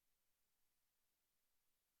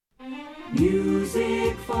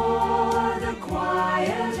Music for the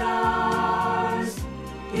quiet hours.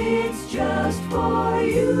 It's just for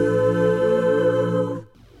you.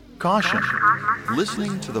 Caution.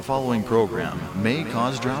 Listening to the following program may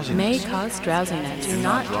cause drowsiness. Do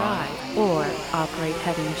not drive or operate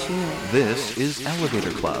heavy machinery. This is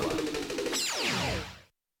Elevator Club.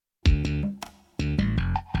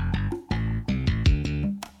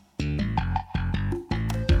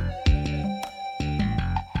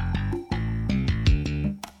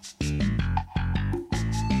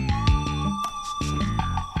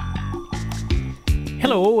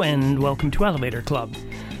 Hello and welcome to Elevator Club.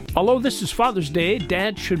 Although this is Father's Day,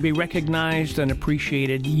 Dad should be recognized and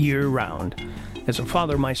appreciated year-round. As a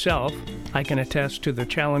father myself, I can attest to the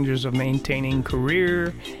challenges of maintaining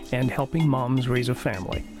career and helping moms raise a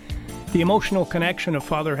family. The emotional connection a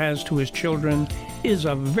father has to his children is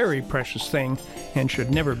a very precious thing and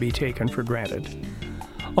should never be taken for granted.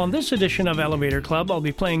 On this edition of Elevator Club, I'll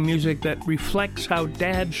be playing music that reflects how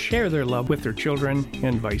dads share their love with their children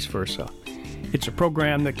and vice versa. It's a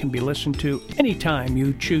program that can be listened to anytime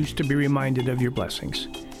you choose to be reminded of your blessings.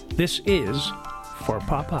 This is For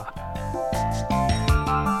Papa.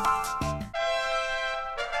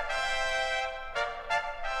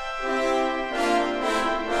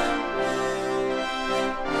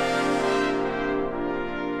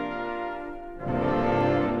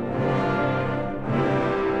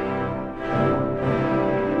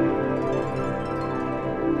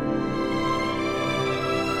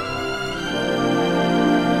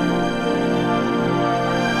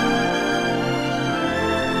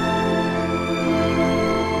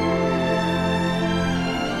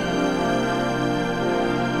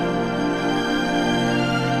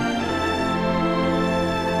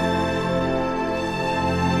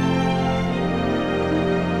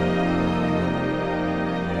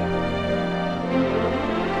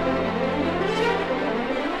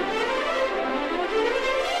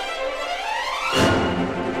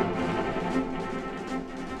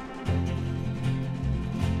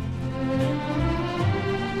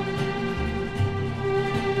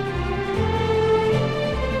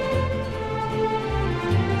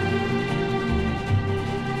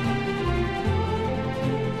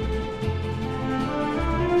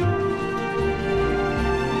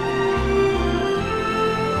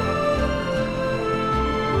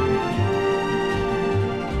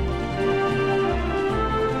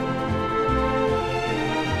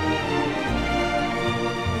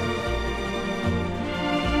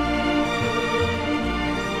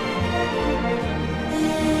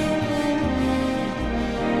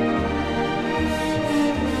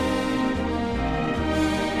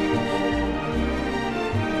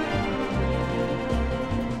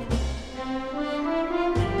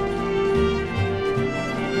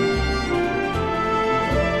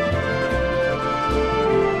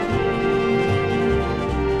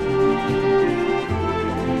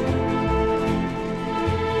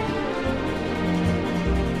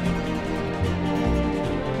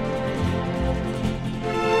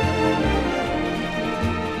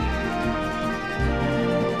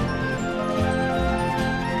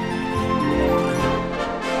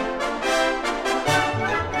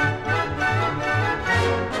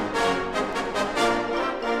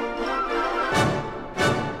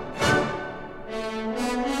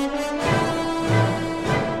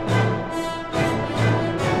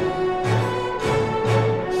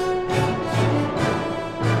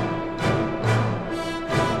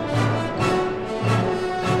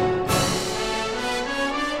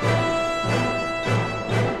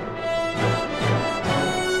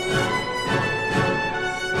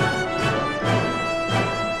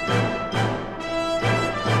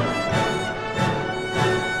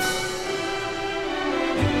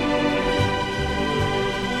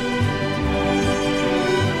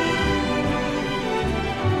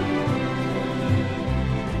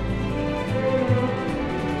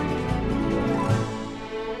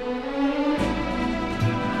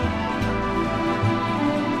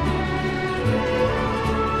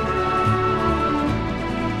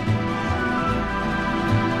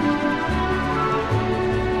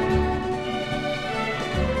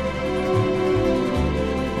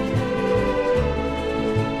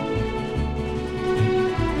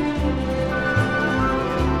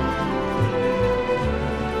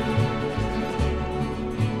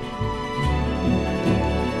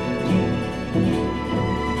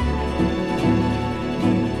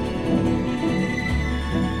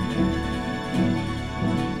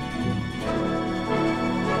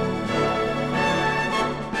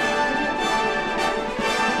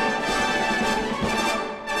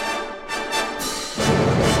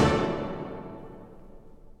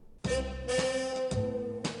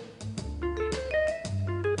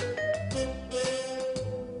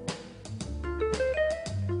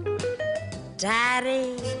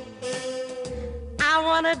 Daddy, I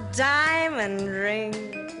want a diamond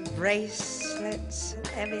ring, bracelets,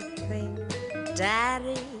 everything.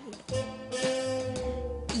 Daddy,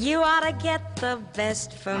 you ought to get the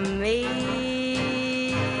best for me.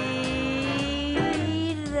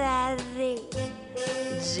 Daddy,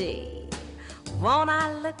 gee, won't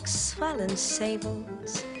I look swell in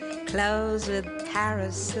sables, clothes with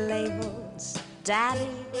Paris labels? Daddy,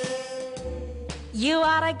 you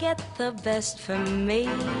ought to get the best for me.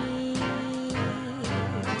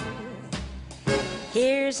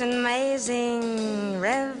 Here's an amazing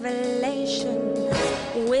revelation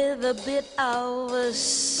with a bit of a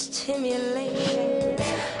stimulation.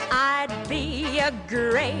 I'd be a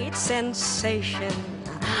great sensation.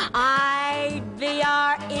 I'd be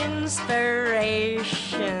our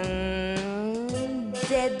inspiration.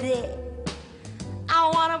 Daddy, I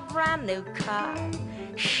want a brand new car,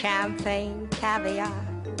 champagne, caviar.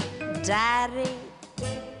 Daddy,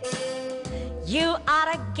 you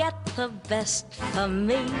ought to get the best for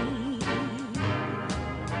me.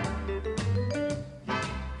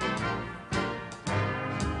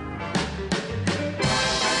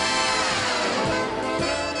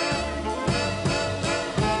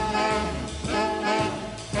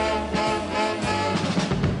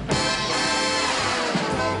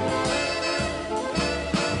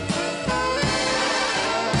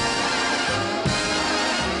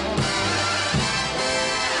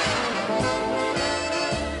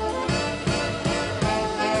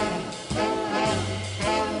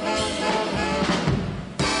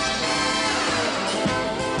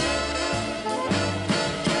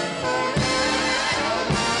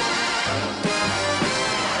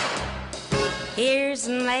 Here's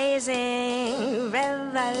an amazing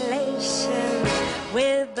revelation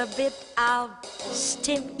with a bit of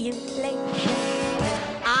stimulation.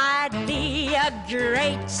 I'd be a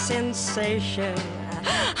great sensation.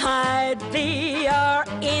 I'd be your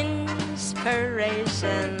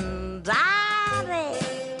inspiration. Daddy,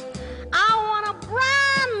 I want a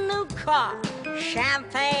brand new car,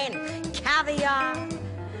 champagne, caviar.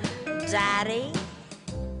 Daddy,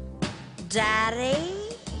 Daddy,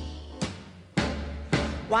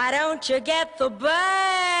 why don't you get the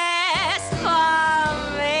best for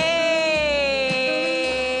me?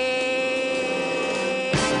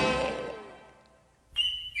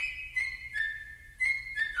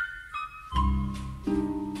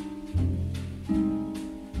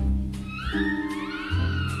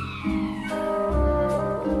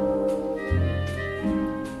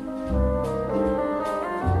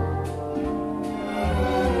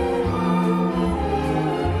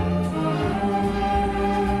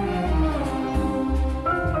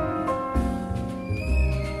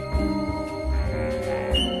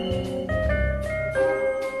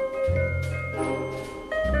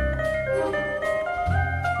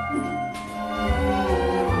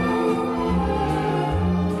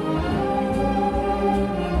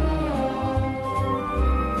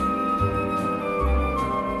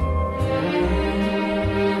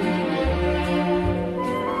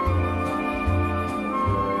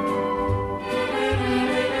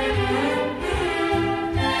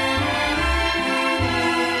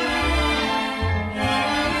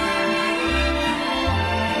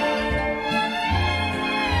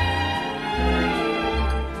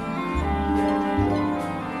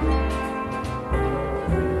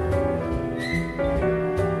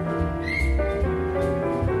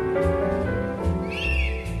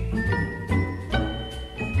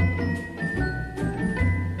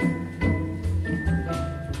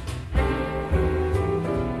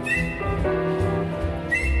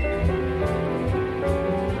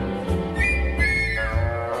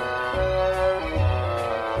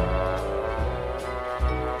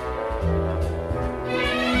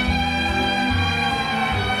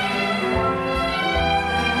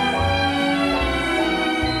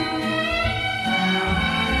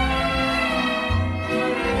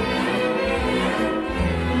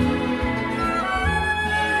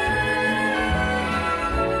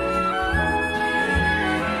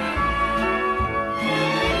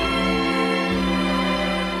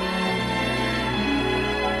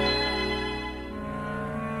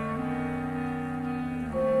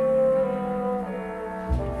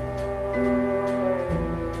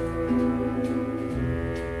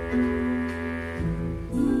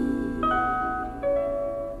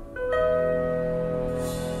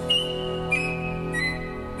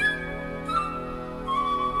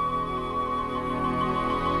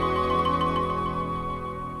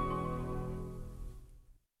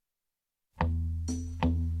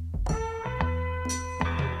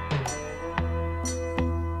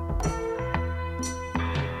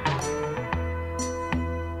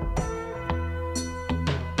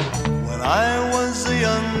 I was a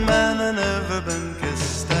young man and never been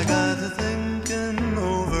kissed. I got to thinking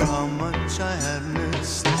over how much I had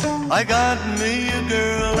missed. I got me a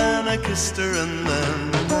girl and I kissed her and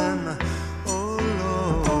then, oh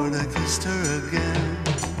Lord, I kissed her again.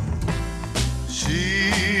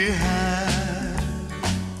 She had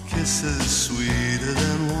kisses sweeter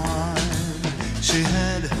than wine. She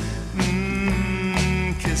had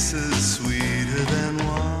kisses sweeter than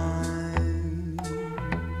wine.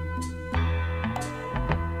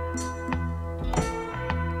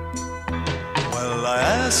 Well, I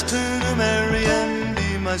asked her to marry and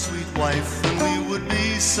be my sweet wife, and we would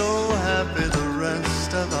be so happy the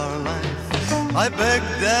rest of our life. I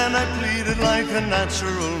begged and I pleaded like a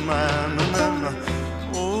natural man, and then,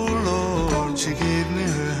 oh Lord, she gave me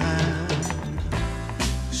her hand.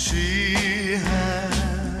 She had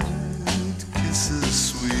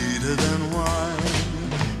kisses sweeter than wine.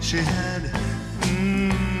 She had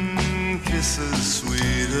kisses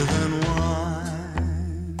sweeter than wine.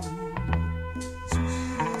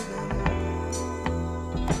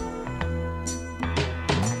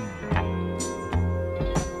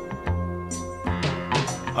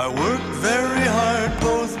 I worked very hard,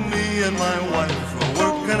 both me and my wife were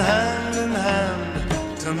working hand in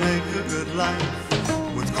hand to make a good life.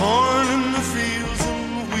 With corn in the fields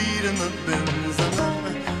and wheat in the bins, and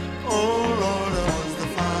then, oh Lord, I was the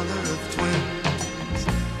father of twins.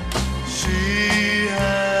 She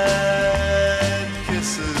had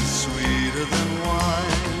kisses sweeter than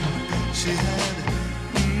wine. She had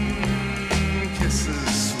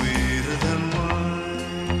kisses sweeter than wine.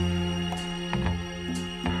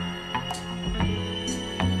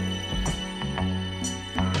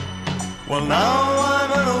 Well, now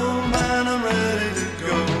I'm an old man, I'm ready to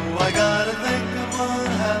go. I gotta think of what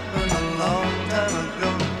happened a long time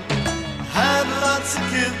ago. Had lots of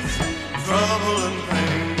kids, trouble and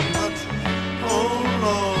pain, but oh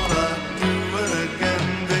Lord, I'd do it again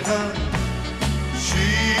because she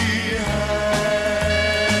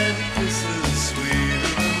had kisses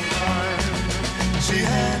sweeter than wine. She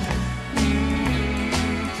had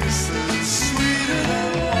kisses sweeter than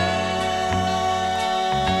wine.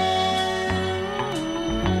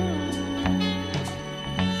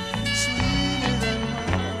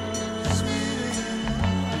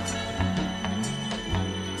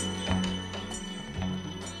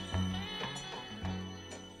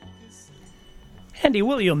 Andy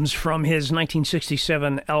Williams from his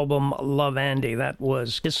 1967 album Love Andy. That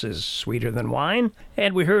was Kisses Sweeter Than Wine.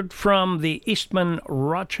 And we heard from the Eastman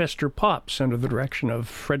Rochester Pops under the direction of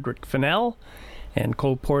Frederick Fennell. And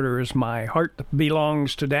Cole Porter's My Heart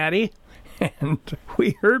Belongs to Daddy. And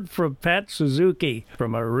we heard from Pat Suzuki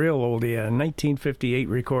from a real oldie, a 1958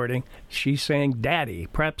 recording. She sang Daddy,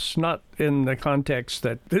 perhaps not in the context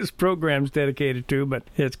that this program's dedicated to, but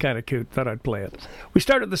it's kind of cute. Thought I'd play it. We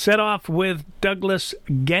started the set off with Douglas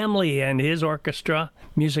Gamley and his orchestra,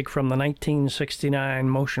 music from the 1969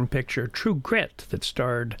 motion picture True Grit that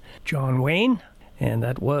starred John Wayne, and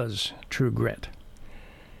that was True Grit.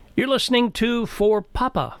 You're listening to For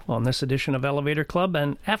Papa on this edition of Elevator Club,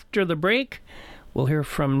 and after the break, we'll hear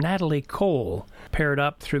from Natalie Cole, paired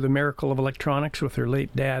up through the miracle of electronics with her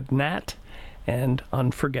late dad, Nat, and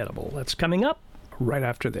Unforgettable. That's coming up right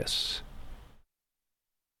after this.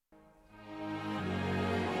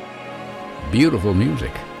 Beautiful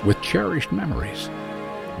music with cherished memories.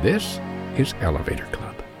 This is Elevator Club.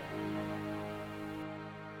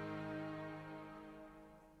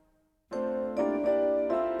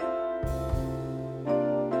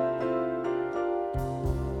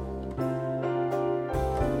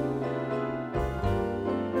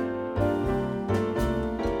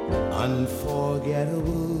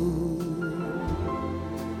 Unforgettable,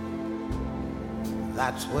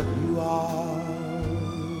 that's what you are.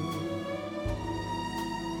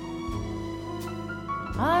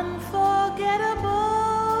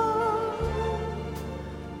 Unforgettable,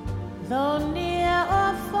 though near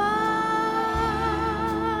or far.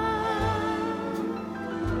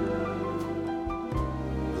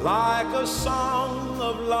 Like a song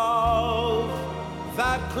of love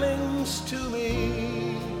that clings to me.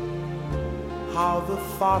 How the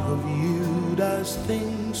thought of you does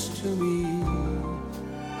things to me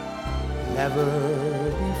never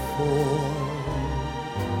before.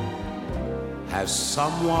 Has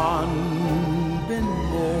someone been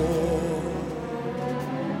more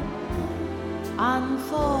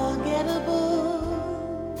unforgettable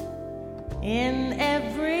in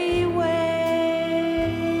every way,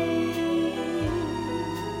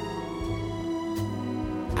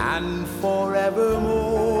 and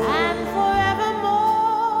forevermore, and forevermore,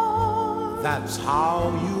 that's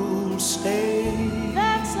how you'll stay,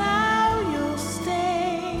 that's how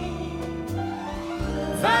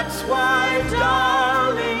That's why,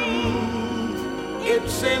 darling,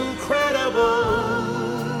 it's incredible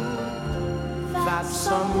that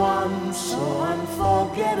someone so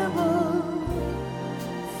unforgettable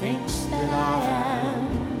thinks that I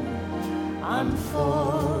am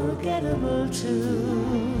unforgettable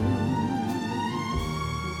too.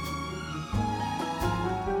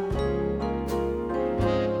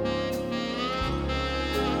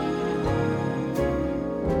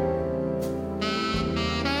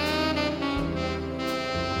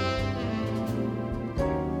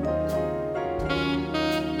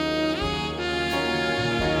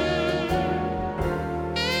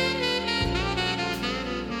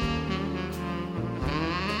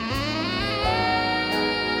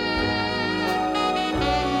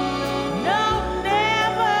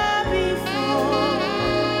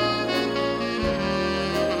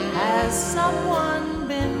 Someone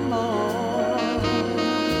been more.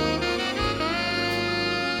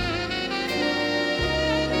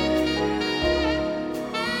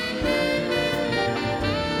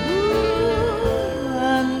 Ooh,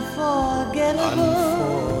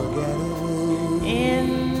 unforgettable. Unforgettable.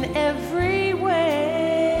 In every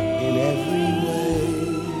way. In every way.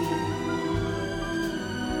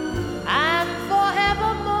 And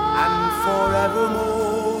forevermore. And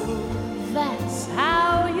forevermore. That's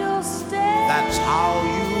how you'll stay. That's how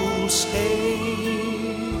you'll stay.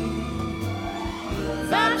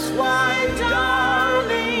 That's why,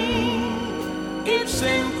 darling, it's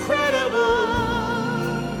incredible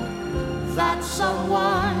that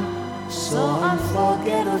someone so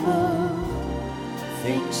unforgettable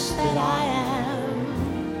thinks that I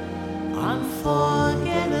am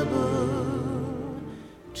unforgettable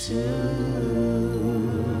too.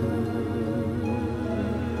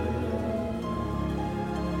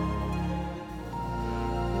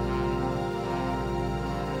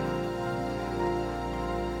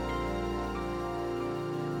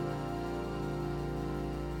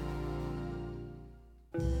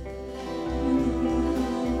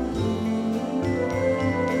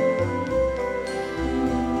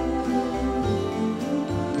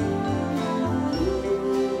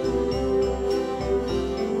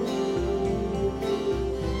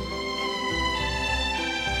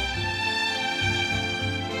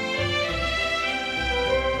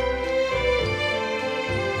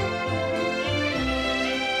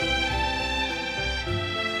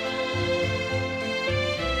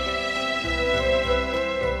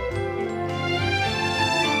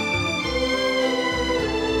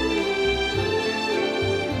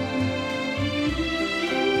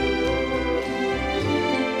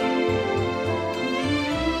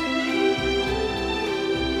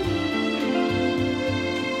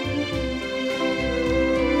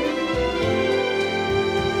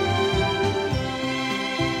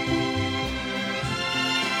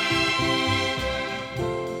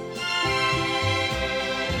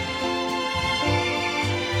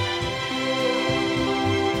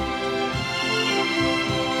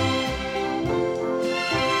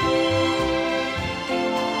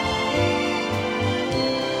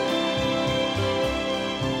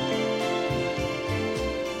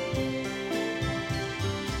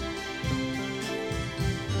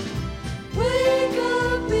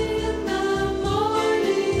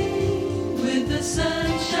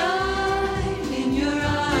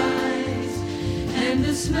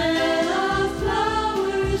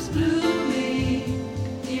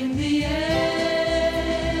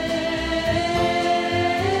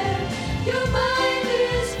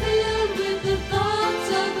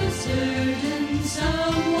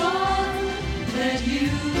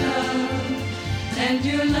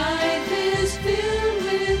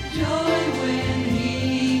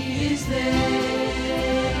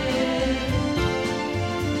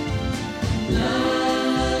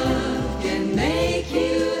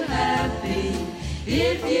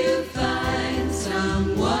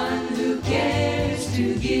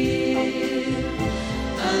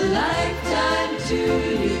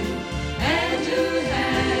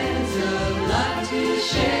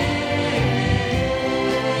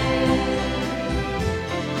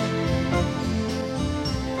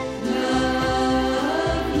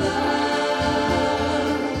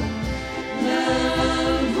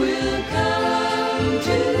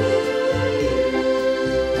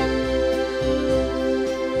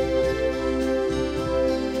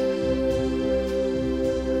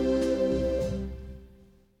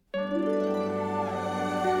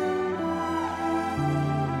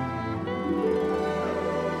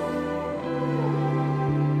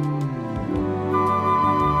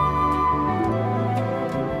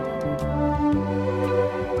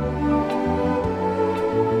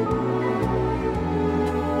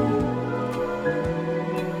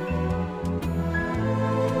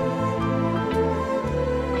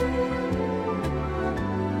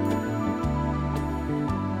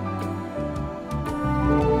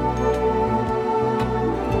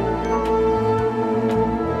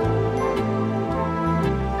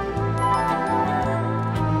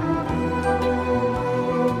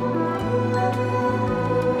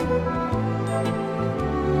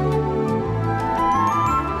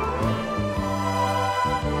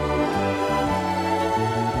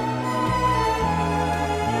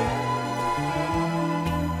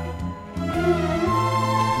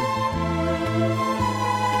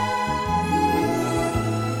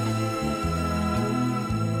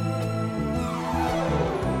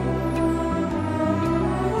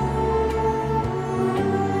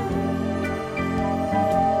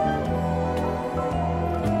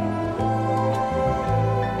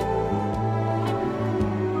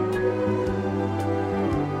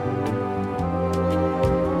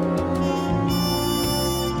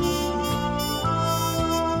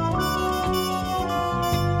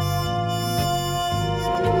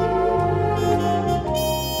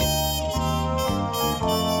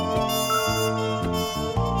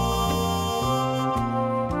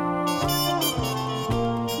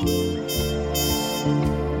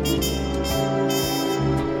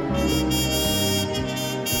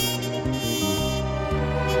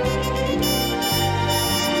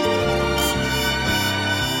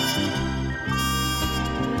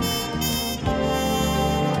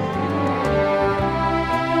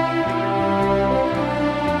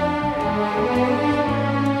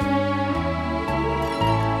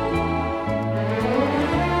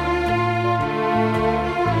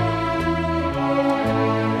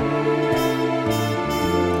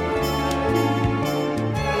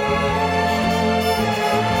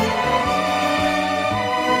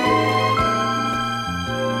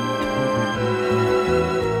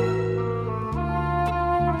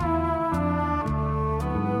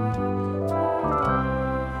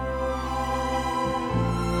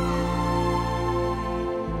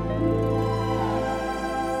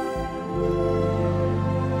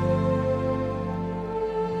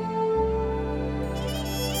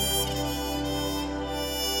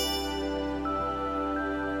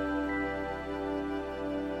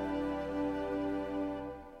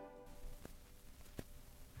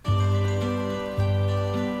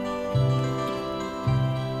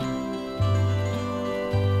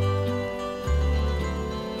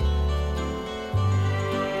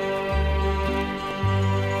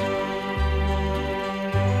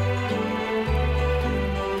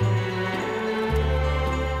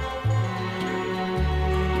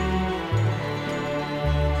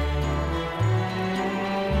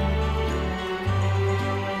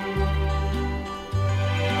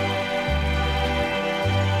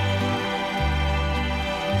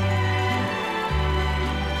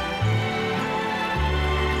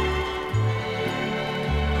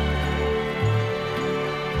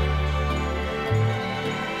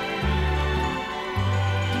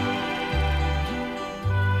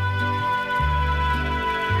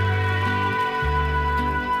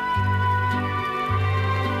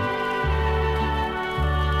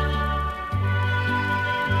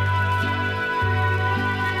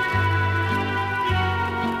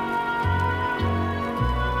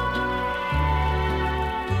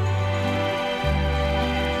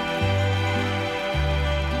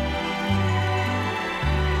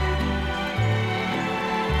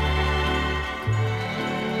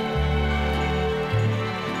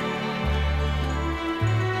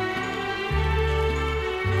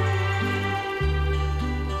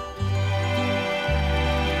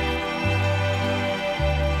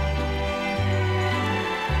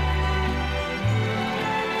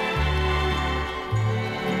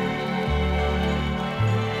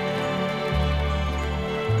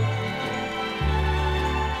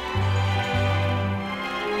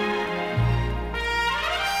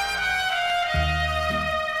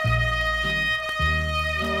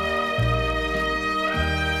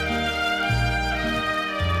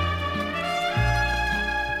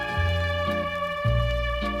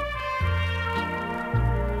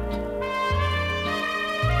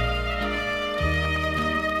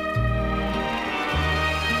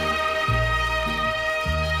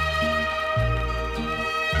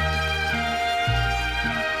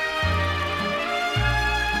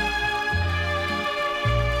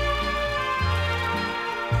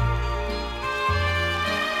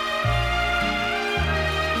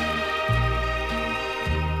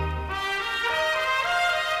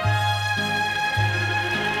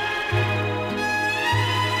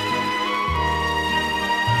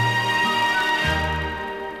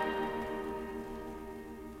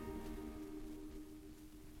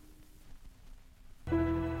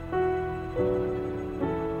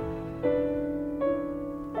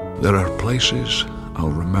 There are places I'll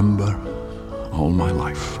remember all my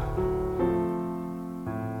life.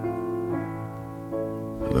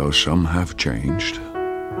 Though some have changed,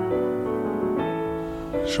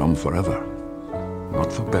 some forever,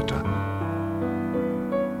 not for better.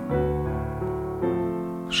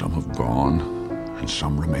 Some have gone, and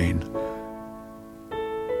some remain.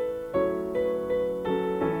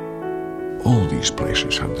 All these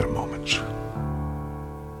places have their moments.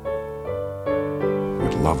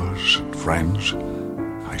 With lovers and friends,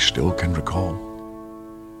 I still can recall.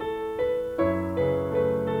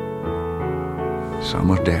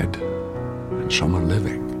 Some are dead, and some are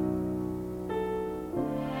living.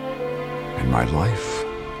 In my life,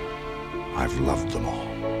 I've loved them all.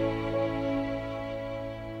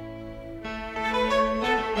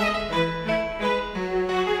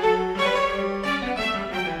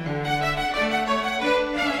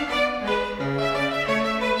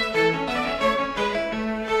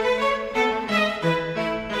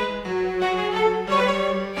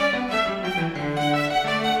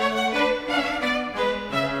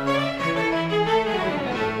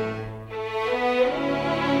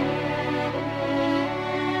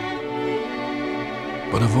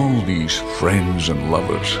 But of all these friends and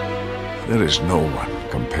lovers, there is no one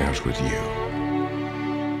compares with you.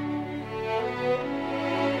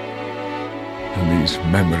 And these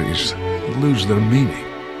memories lose their meaning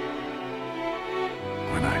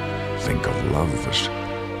when I think of love as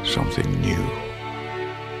something new.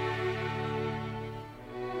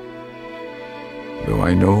 Though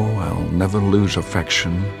I know I'll never lose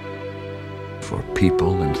affection for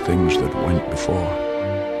people and things that went before.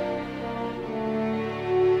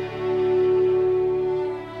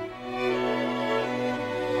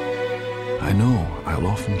 I know I'll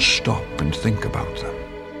often stop and think about them.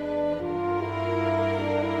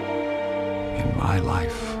 In my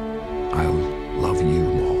life, I'll love you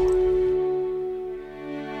more.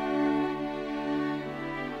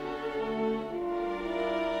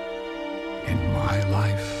 In my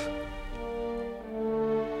life,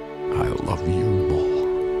 I'll love you more.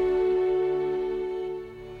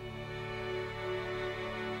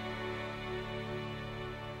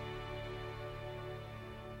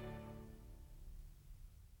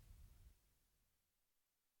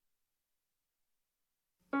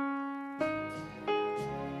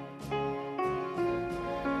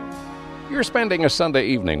 You're spending a Sunday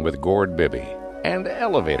evening with Gord Bibby and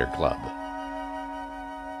Elevator Club.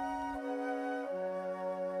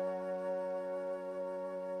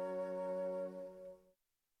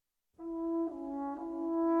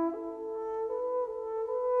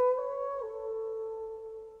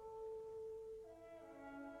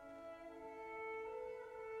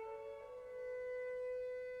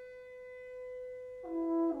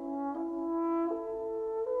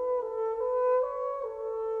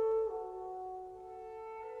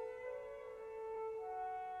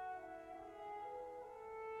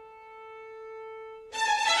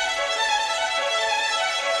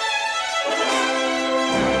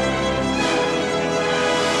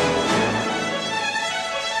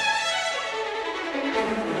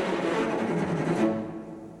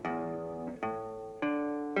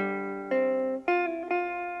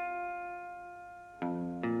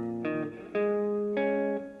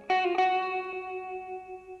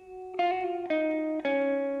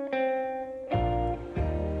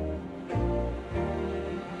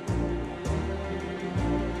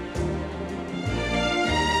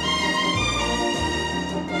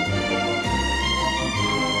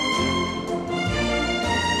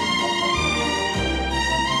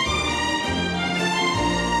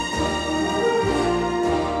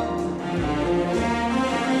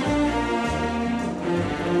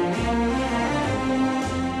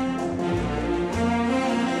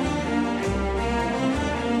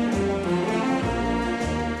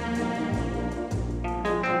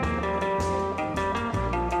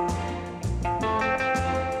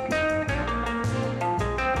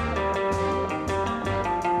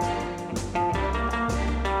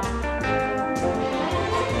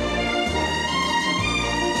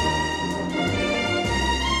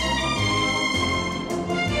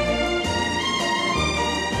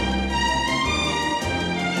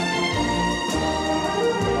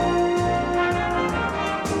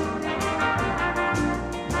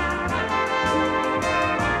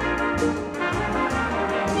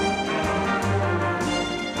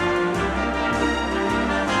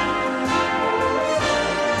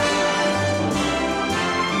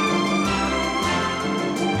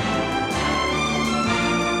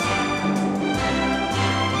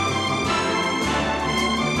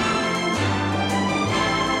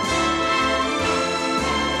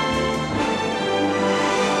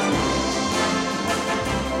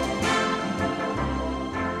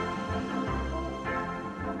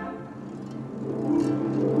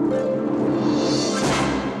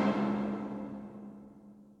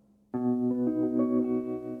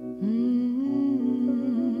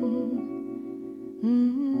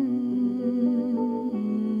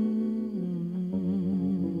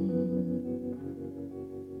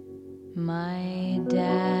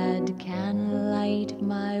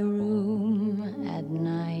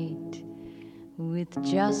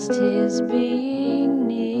 just his being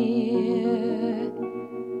near,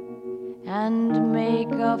 and make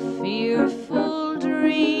a fearful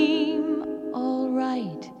dream all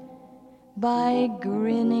right by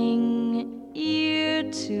grinning ear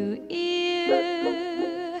to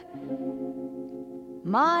ear.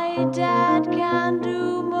 My dad can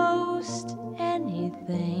do most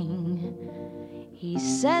anything he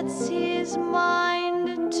sets his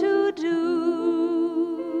mind to do.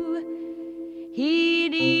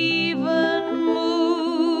 He'd even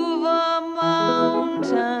move a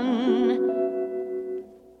mountain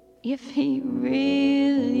if he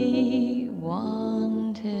really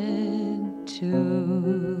wanted to.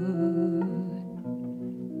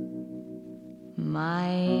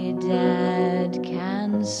 My dad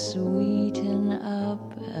can sweeten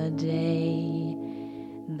up a day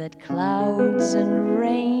that clouds and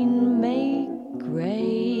rain make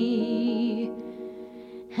gray,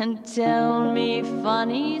 and tell me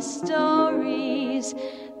funny stories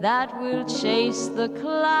that will chase the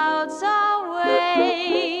clouds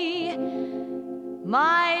away.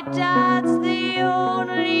 My dad's the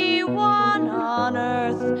only one on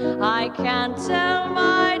earth I can tell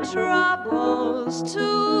my troubles to.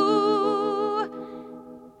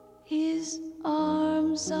 His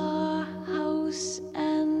arms are house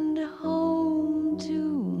and home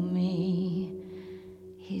to me,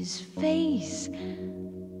 his face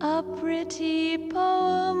a pretty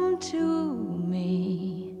poem to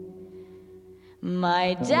me.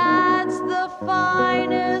 My dad's the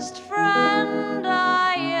finest friend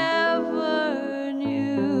I ever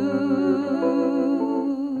knew.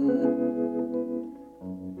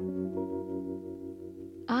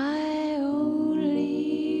 I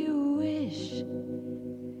only wish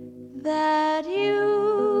that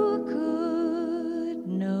you could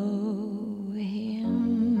know him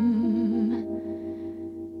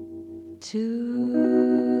too.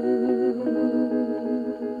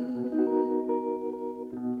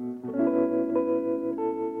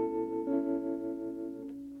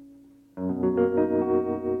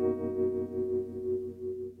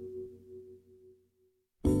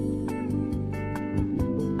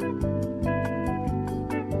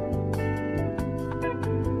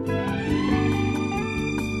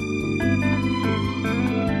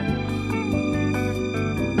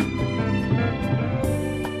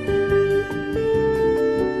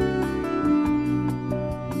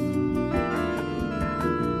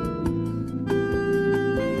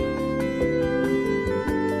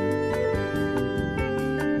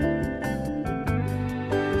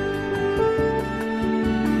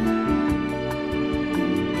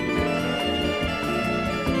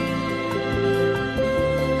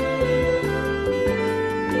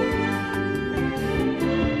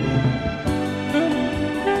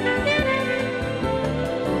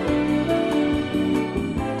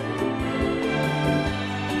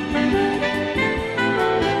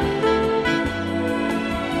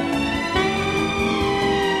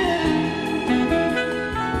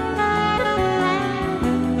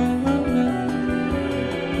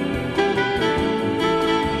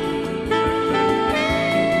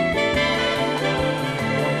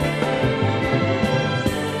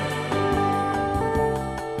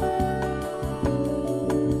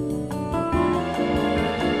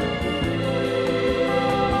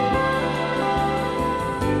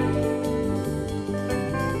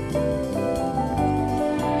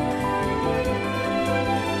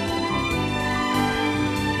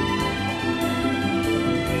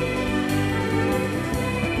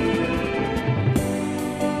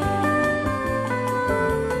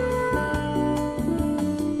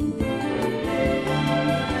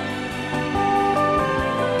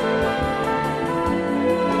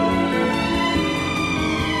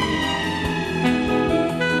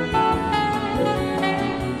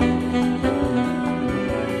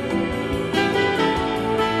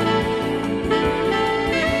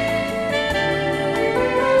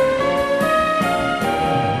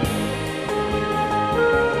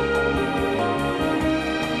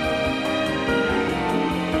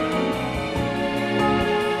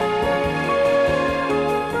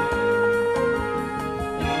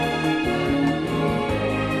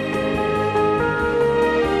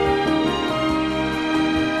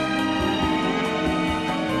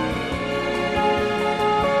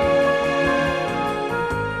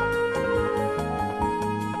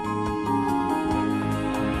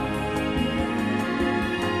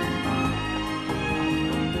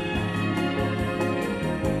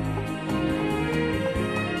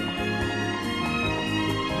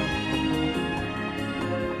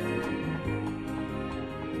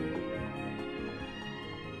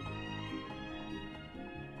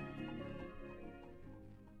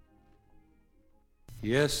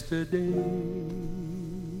 Yesterday,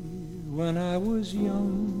 when I was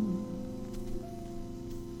young,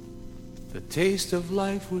 the taste of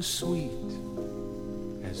life was sweet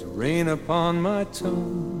as rain upon my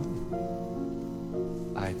tongue.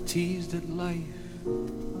 I teased at life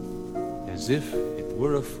as if it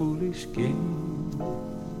were a foolish game,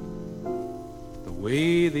 the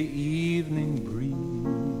way the evening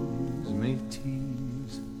breeze may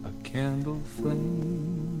tease a candle flame.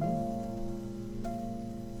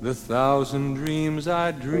 The thousand dreams I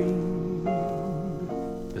dreamed,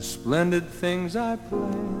 the splendid things I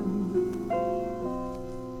planned,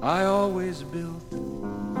 I always built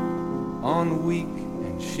on weak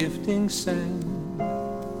and shifting sand.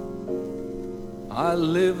 I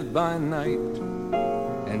lived by night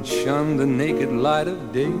and shunned the naked light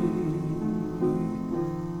of day, and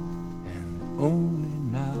only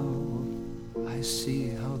now I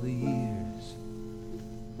see how the years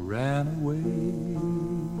ran away.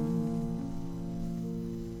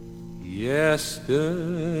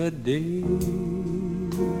 Yesterday,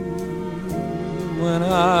 when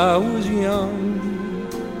I was young,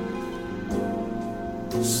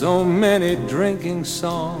 so many drinking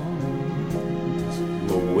songs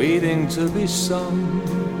were waiting to be sung,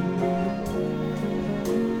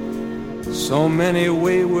 so many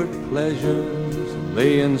wayward pleasures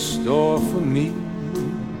lay in store for me,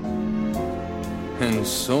 and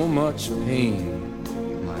so much pain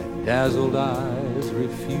my dazzled eyes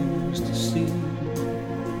refused to see.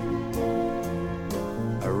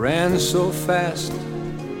 I ran so fast,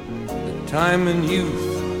 the time in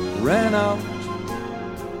youth ran out.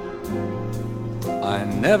 I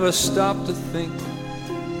never stopped to think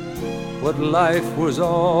what life was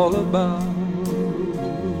all about.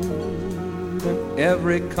 And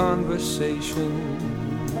every conversation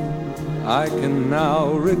I can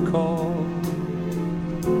now recall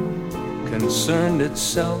concerned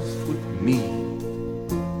itself with me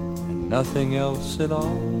and nothing else at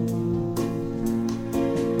all.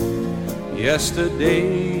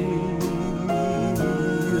 Yesterday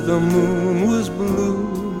the moon was blue,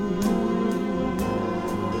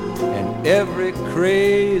 and every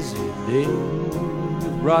crazy day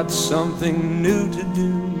brought something new to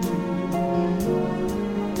do.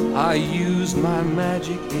 I used my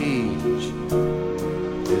magic age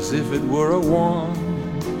as if it were a wand,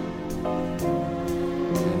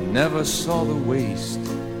 and never saw the waste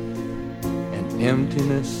and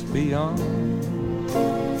emptiness beyond.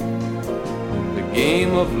 The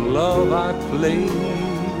game of love I played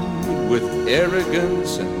with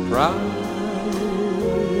arrogance and pride,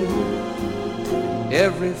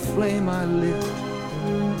 every flame I lit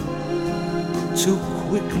too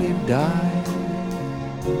quickly died.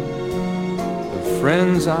 The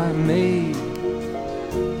friends I made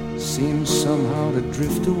seemed somehow to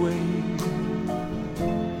drift away,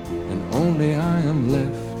 and only I am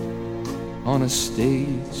left on a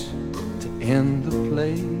stage to end the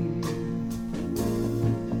play.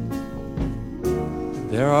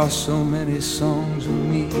 There are so many songs of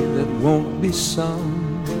me that won't be sung.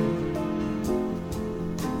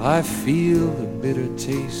 I feel the bitter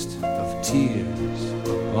taste of tears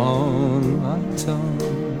on my tongue.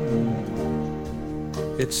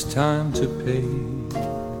 It's time to pay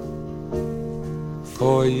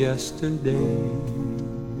for yesterday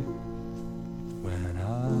when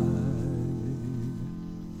I was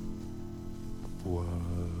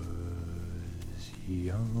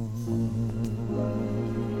young.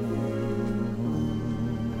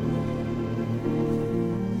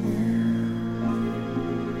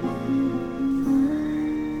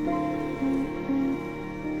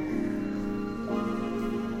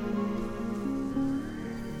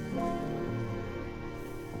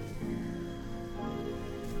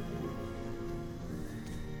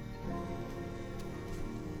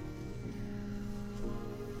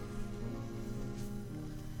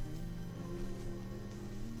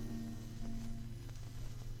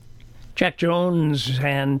 Jack Jones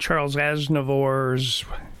and Charles Aznavour's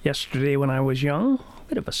Yesterday When I Was Young.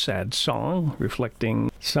 Bit of a sad song,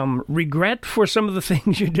 reflecting some regret for some of the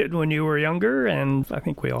things you did when you were younger, and I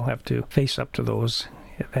think we all have to face up to those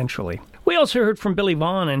eventually. We also heard from Billy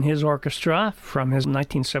Vaughn and his orchestra from his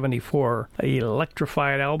 1974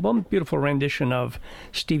 Electrified album. Beautiful rendition of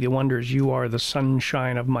Stevie Wonder's You Are the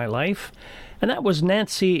Sunshine of My Life. And that was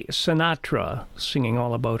Nancy Sinatra singing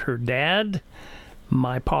all about her dad,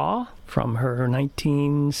 My Pa, from her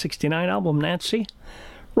 1969 album, Nancy.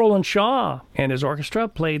 Roland Shaw and his orchestra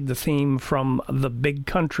played the theme from The Big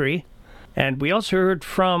Country. And we also heard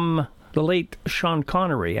from the late Sean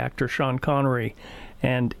Connery, actor Sean Connery,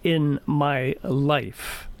 and In My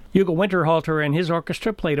Life. Hugo Winterhalter and his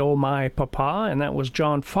orchestra played Oh My Papa, and that was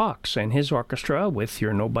John Fox and his orchestra with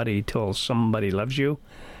You're Nobody Till Somebody Loves You.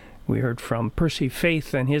 We heard from Percy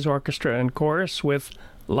Faith and his orchestra and chorus with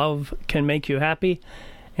Love Can Make You Happy,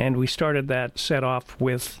 and we started that set off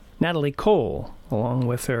with Natalie Cole, along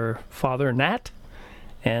with her father Nat,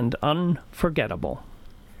 and Unforgettable.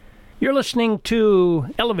 You're listening to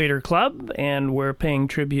Elevator Club, and we're paying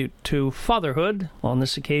tribute to fatherhood on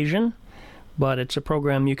this occasion. But it's a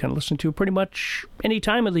program you can listen to pretty much any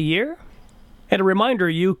time of the year. And a reminder,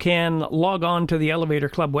 you can log on to the Elevator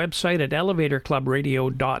Club website at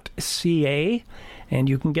elevatorclubradio.ca, and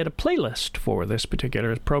you can get a playlist for this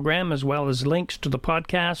particular program, as well as links to the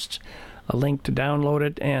podcasts, a link to download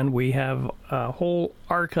it, and we have a whole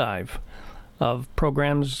archive of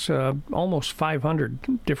programs, almost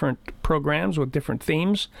 500 different programs with different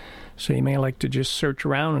themes. So you may like to just search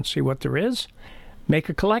around and see what there is. Make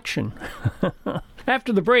a collection.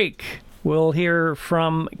 After the break, we'll hear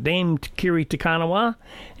from Dame Kiri Te Kanawa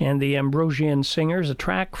and the Ambrosian Singers, a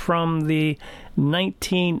track from the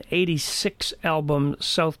 1986 album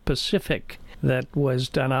South Pacific that was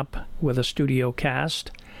done up with a studio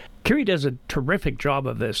cast. Kiri does a terrific job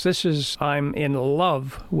of this. This is I'm in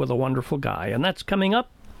Love with a Wonderful Guy, and that's coming up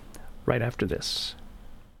right after this.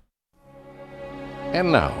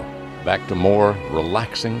 And now, back to more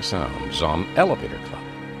relaxing sounds on Elevator Club.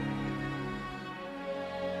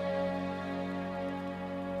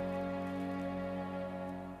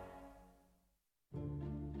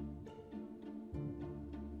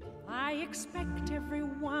 I expect every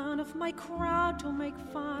one of my crowd to make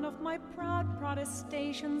fun of my proud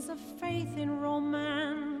protestations of faith in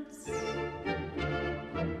romance.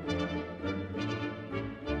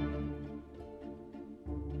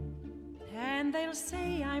 And they'll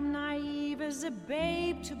say I'm naive as a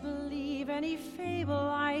babe to believe any fable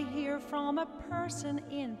I hear from a person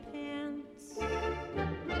in pants.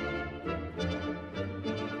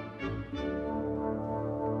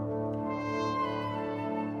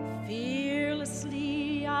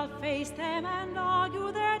 Fearlessly I'll face them and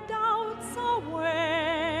argue their doubts away.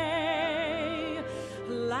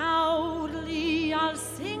 Loudly I'll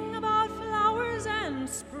sing about flowers and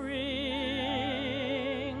spring.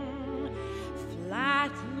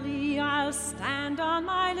 Flatly I'll stand on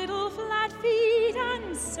my little flat feet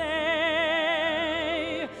and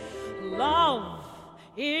say, love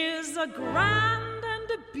is a grand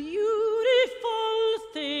and a beautiful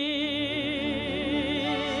thing.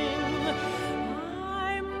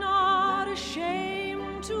 I'm not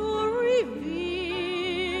ashamed to reveal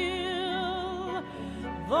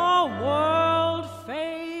the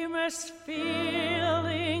world-famous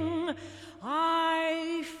feeling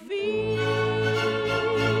I feel.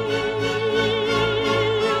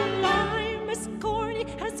 I'm as corny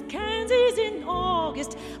as Kansas in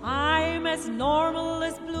August. I'm as normal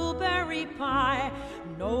as blueberry pie.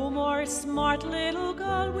 No more smart little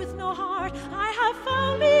girl with no heart. I have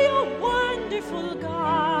found me a wonderful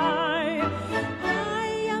guy. I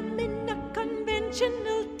am in a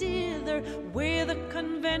conventional dither with a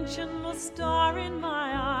conventional star in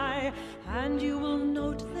my eye. And you will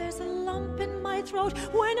note there's a lump in my throat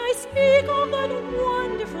when I speak of that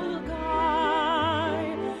wonderful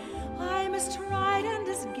guy. I'm as tried and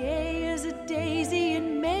as gay as a daisy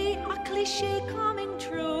in May, a cliche coming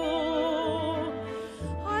true.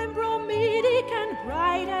 I'm bromidic and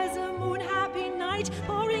bright as a moon-happy night,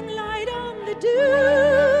 pouring light on the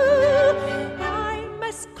dew. I'm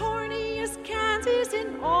as corny as Kansas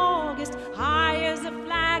in August, high as a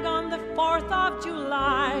flag on the 4th of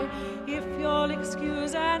July. If you'll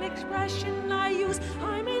excuse an expression I use,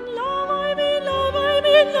 I'm in love, I'm in love, I'm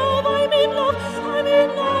in love, I'm in love, I'm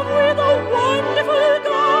in love with a wonderful guy.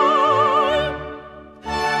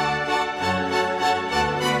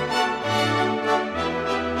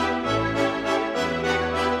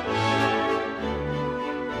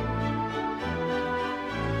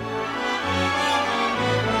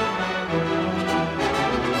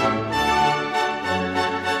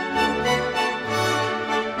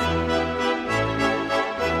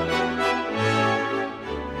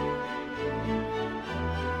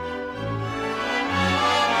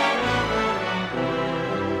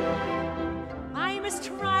 I'm as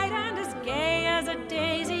tried and as gay as a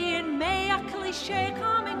daisy in May, a cliche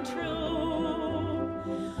coming true.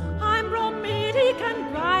 I'm bromidic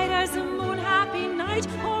and bright as a moon-happy night,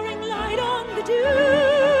 pouring light on the dew.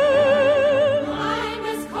 I'm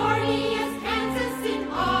as corny as Kansas in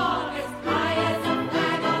August, high as a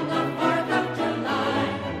flag on the 4th of July.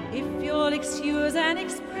 If you'll excuse an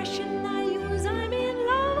expression I use, I'm in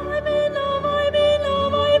love, I'm in love, I'm in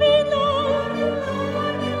love, I'm in love, I'm in love,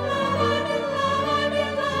 I'm in love, I'm in love, I'm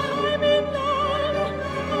in love.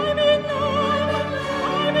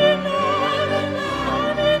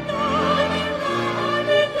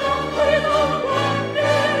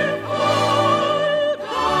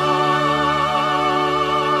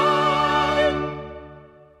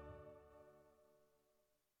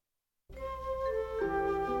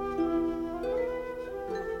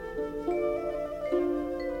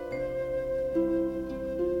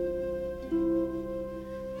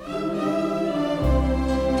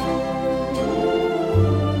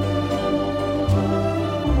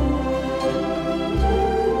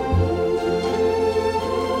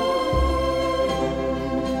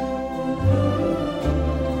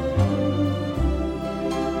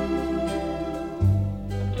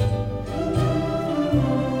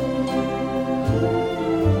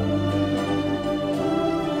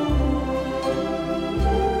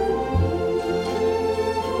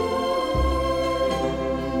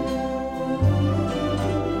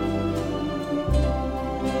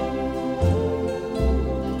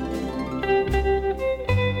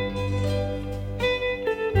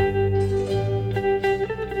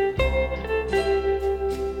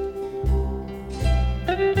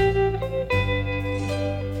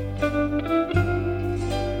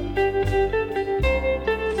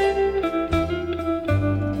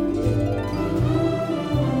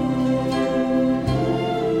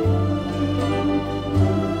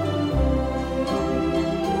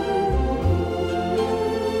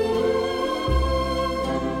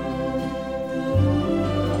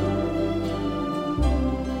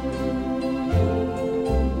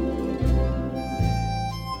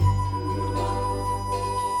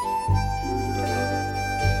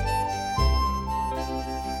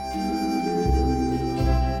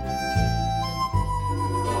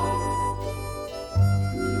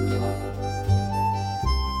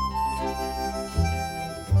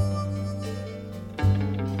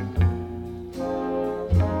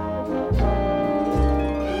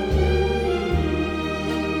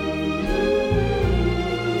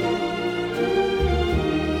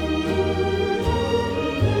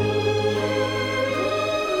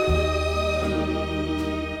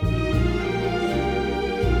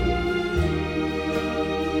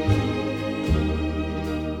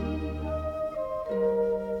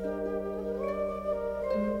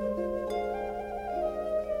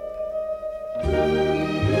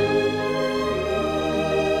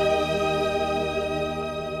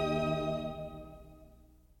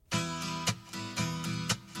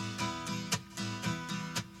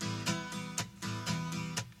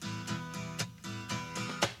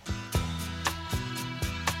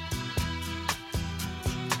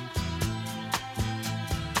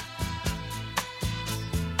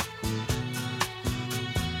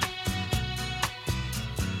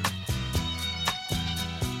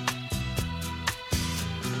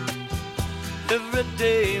 Every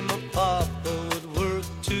day my papa would work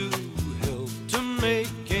to help to make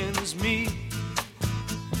ends meet,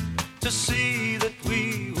 to see that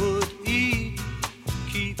we would eat,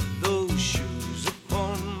 keep those shoes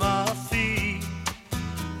upon my feet.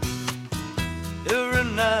 Every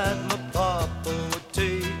night my papa would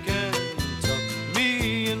take and tuck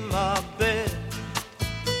me in my bed,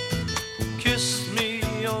 kiss me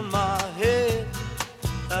on my head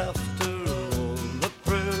after all the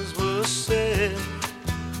prayers were said.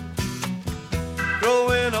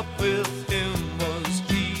 Growing up with him was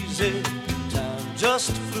easy, time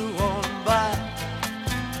just flew on by.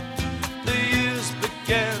 The years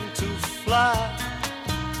began to fly,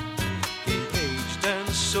 he aged and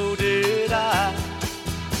so did I.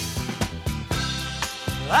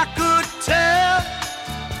 I could tell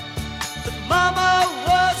that Mama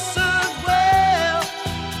wasn't well,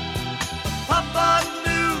 but Papa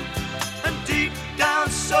knew, and deep down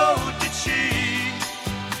so did she,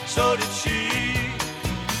 so did she.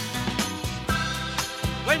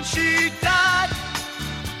 When she died,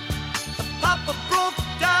 Papa broke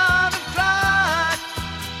down and cried.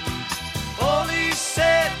 All he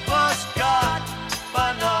said was, God,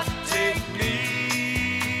 why not take me?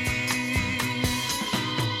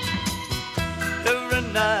 Every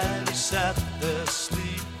night he sat there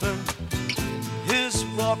sleeping in his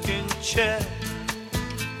rocking chair.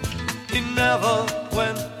 He never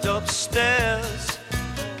went upstairs,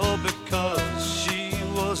 oh, because she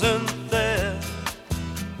wasn't there.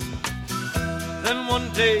 Then one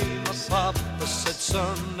day my papa said,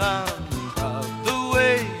 son, I'm proud the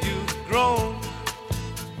way you've grown.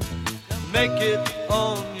 Make it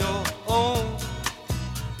on your own,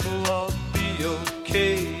 oh, I'll be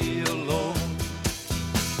okay alone.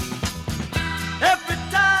 Every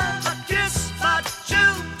time I kiss my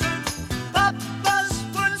children, Papa's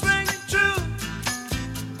words ring true.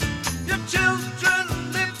 Your children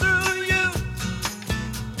live through you,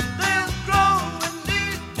 they'll grow and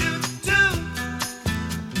need you too.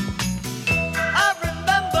 I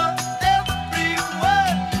remember every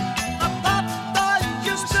word my Papa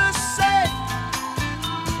used to say.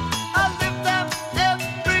 I live them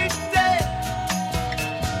every day.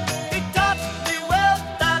 He taught me well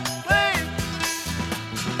that way.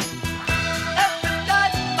 Every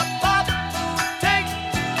night my Papa would take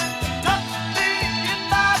me, tuck me in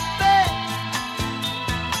my bed,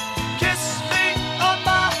 kiss me on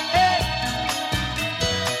my head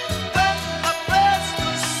when my prayers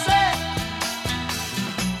were said.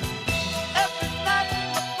 Every night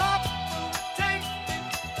my Papa would take me,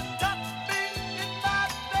 tuck me in my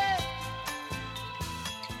bed,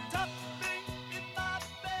 tuck me in my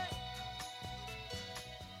bed.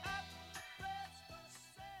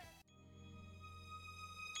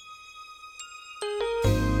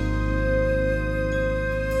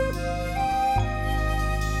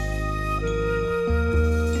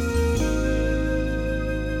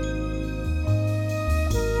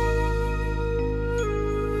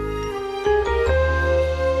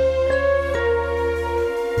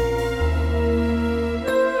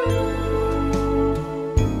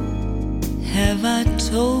 Have I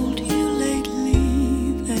told you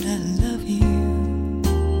lately that I love you?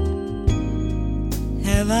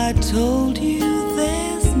 Have I told you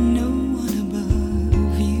there's no one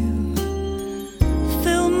above you?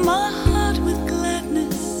 Fill my heart with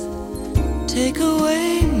gladness, take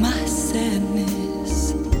away my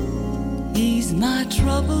sadness, ease my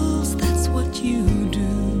troubles, that's what you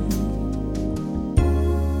do.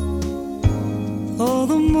 Oh,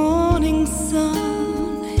 the morning sun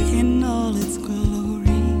in all its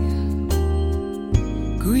glory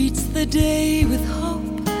greets the day with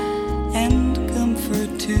hope and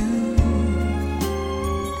comfort too.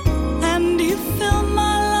 And you fill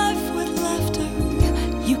my life with laughter,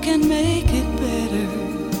 you can make it better.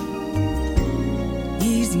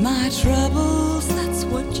 Ease my troubles, that's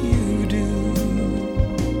what you do.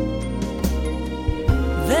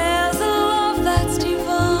 There's a love that's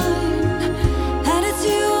divine, and it's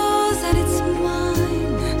yours and it's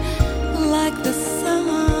mine, like the sun.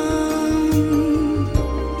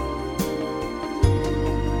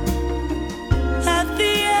 At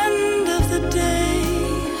the end of the day,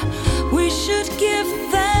 we should give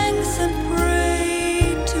thanks and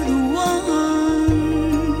pray to the one.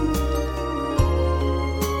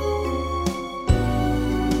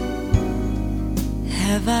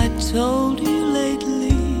 Have I told you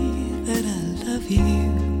lately that I love you?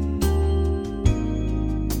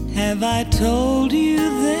 Have I told you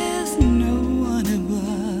there's no one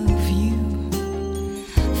above you?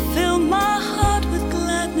 Fill my heart with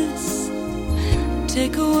gladness,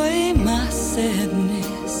 take away my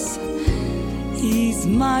sadness, ease Ease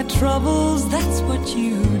my troubles, that's what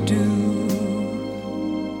you do.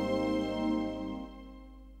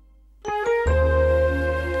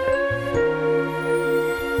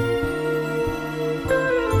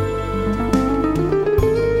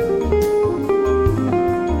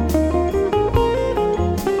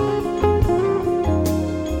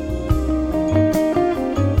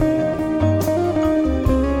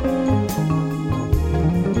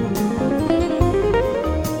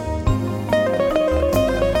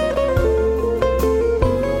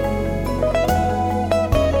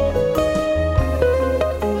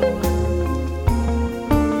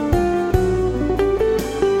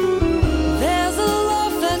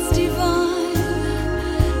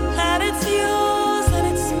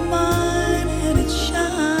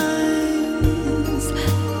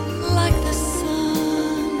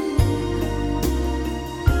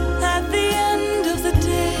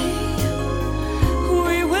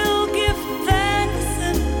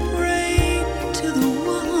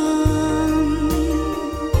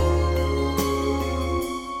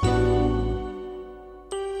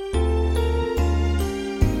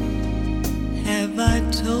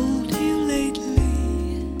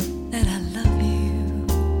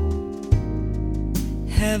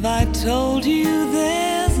 Have I told you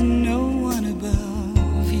there's no one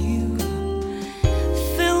above you?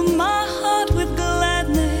 Fill my heart with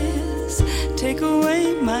gladness, take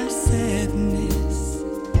away my sadness,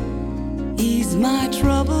 ease my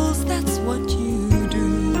troubles, that's what you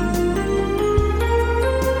do.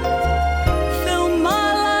 Fill my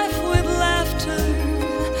life with laughter,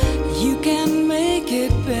 you can make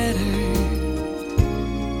it better,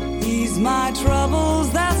 ease my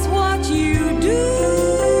troubles, that's what you do.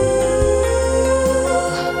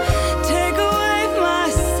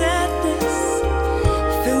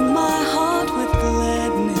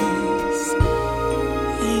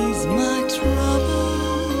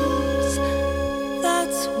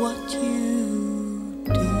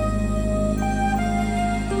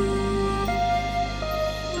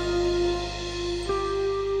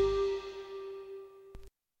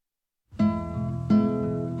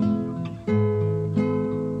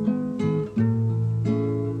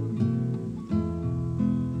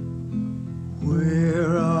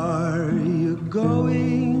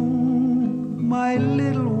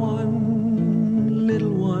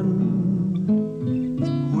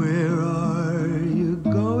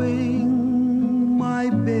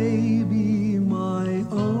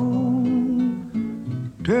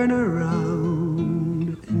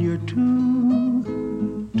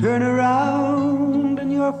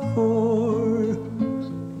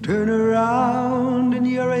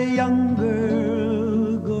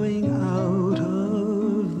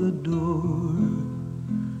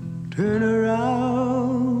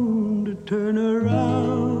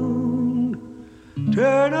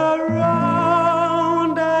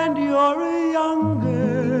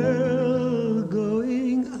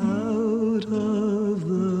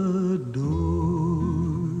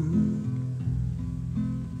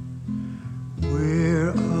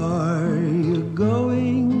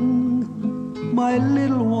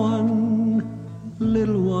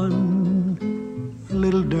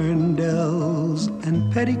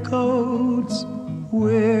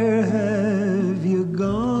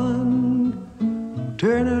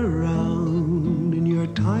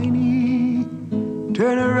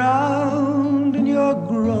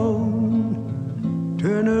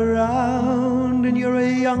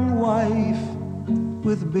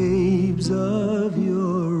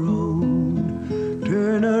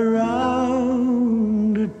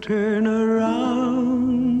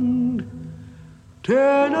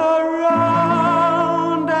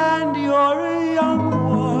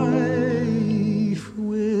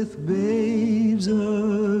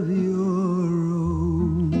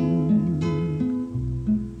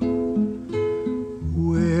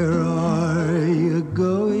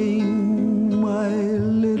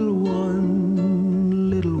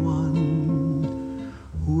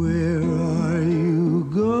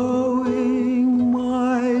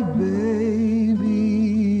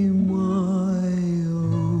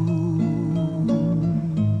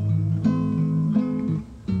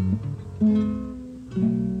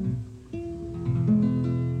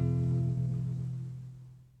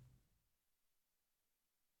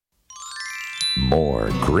 More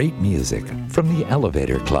great music from the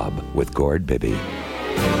Elevator Club with Gord Bibby.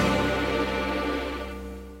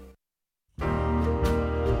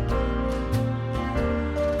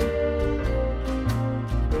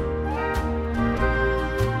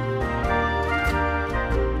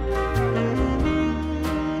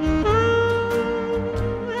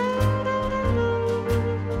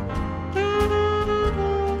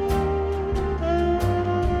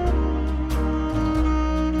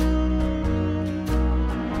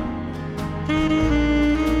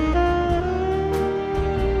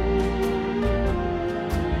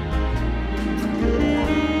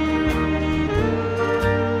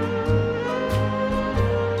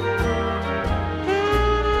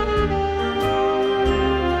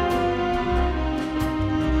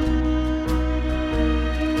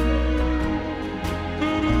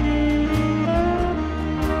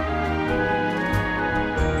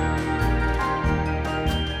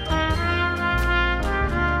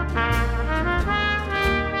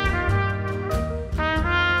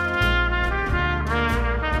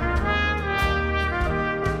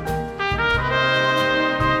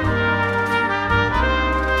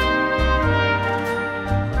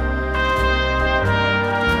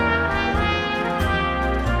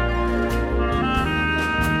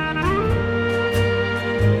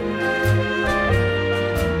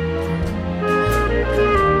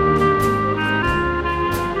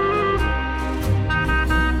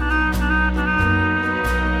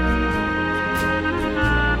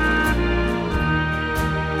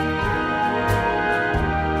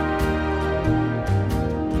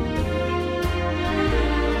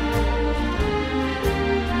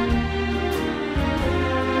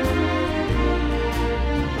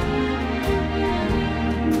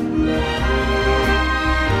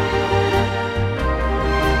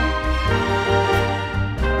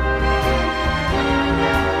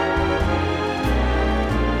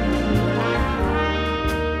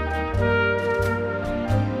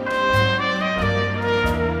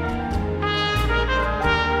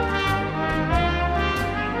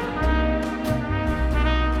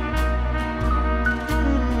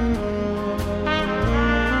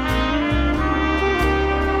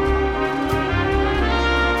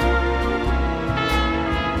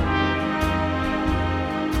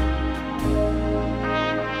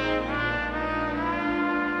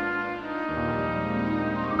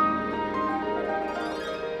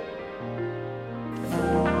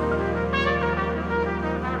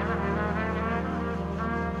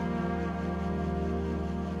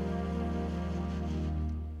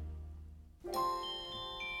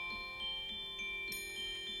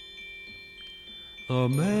 The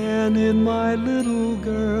man in my little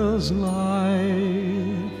girl's life,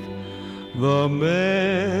 the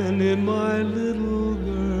man in my little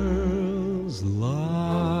girl's life.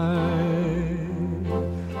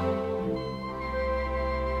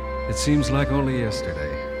 It seems like only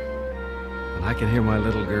yesterday, and I can hear my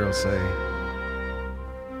little girl say,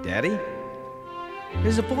 "Daddy,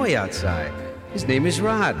 there's a boy outside. His name is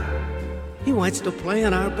Rod. He wants to play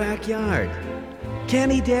in our backyard. Can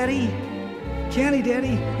he, Daddy? Can he,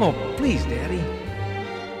 Daddy? Oh, please, Daddy."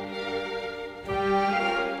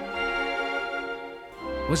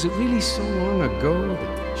 Was it really so long ago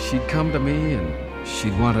that she'd come to me and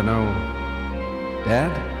she'd want to know,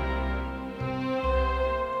 "Dad,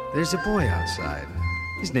 there's a boy outside.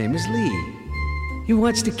 His name is Lee. He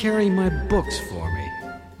wants to carry my books for me.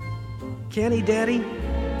 Can he, Daddy?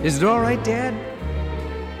 Is it all right, Dad?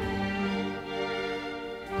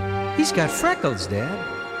 He's got freckles, Dad."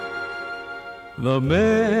 The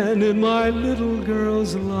man in my little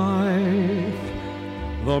girl's life,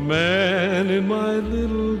 the man in my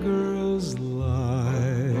little girl's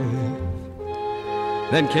life.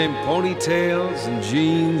 Then came ponytails and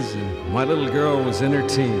jeans, and my little girl was in her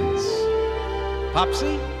teens.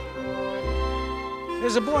 "Popsy,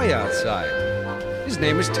 there's a boy outside. His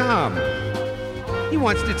name is Tom. He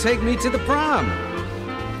wants to take me to the prom.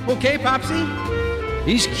 Okay, Popsy?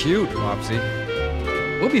 He's cute, Popsy.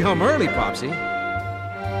 We'll be home early, Popsy."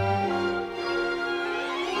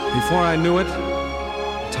 Before I knew it,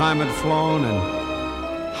 time had flown, and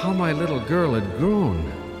how my little girl had grown.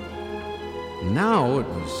 Now it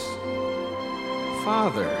was,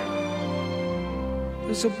 "Father,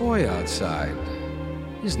 there's a boy outside.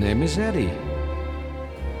 His name is Eddie.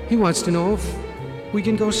 He wants to know if we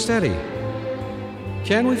can go steady.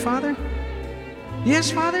 Can we, Father?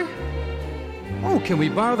 Yes, Father? Oh, can we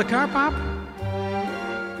borrow the car, Pop?"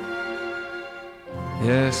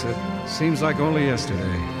 Yes, it seems like only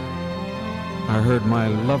yesterday I heard my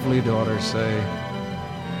lovely daughter say,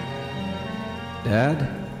 "Dad,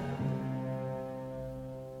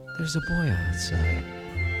 there's a boy outside.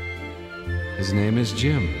 His name is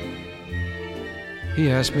Jim. He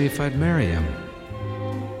asked me if I'd marry him."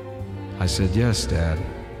 I said, "Yes, Dad."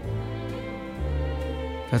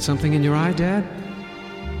 "Got something in your eye, Dad?"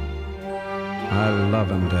 "I love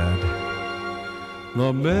him, Dad.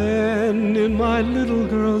 The man in my little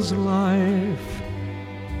girl's life,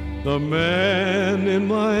 the man in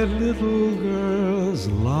my little girl's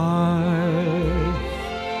life."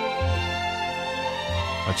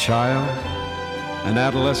 A child, an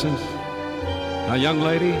adolescent, a young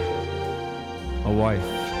lady, a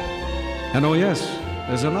wife. And oh yes,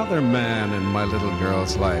 there's another man in my little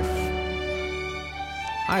girl's life.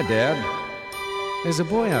 "Hi, Dad. There's a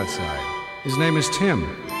boy outside. His name is Tim.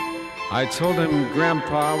 I told him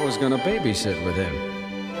Grandpa was going to babysit with him."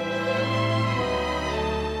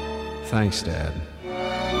 Thanks, Dad.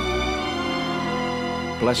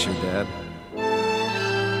 Bless you, Dad.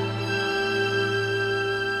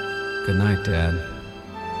 Good night, Dad.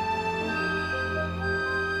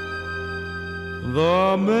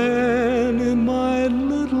 The man in my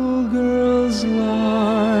little girl's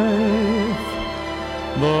life,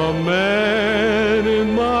 the man in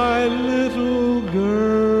my little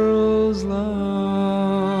girl's life.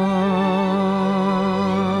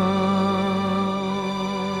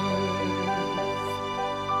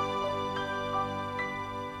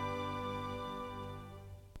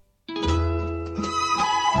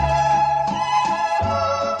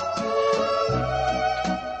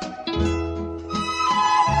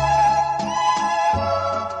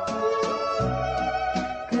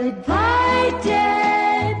 Goodbye,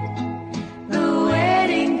 Dad. The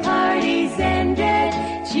wedding party's ended.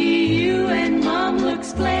 Gee, you and Mom look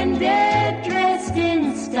splendid, dressed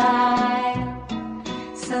in style.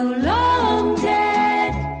 So long,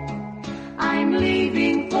 Dad. I'm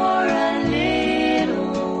leaving for a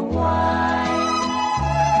little while.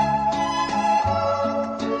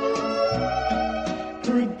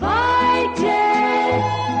 Goodbye, Dad.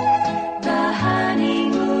 The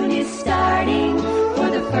honeymoon is starting. For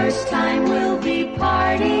the first time we'll be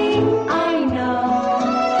parting, I know.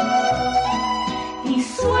 He's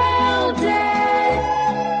swell, Dad.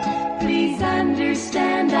 Please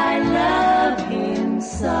understand I love him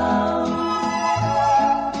so.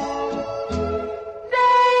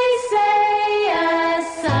 They say a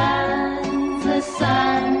son's a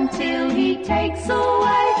son till he takes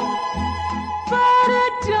away. But a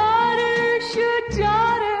daughter's your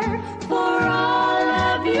daughter for all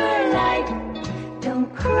of your life. Don't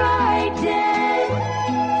cry, Dad.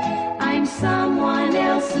 I'm someone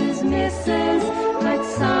else's missus, but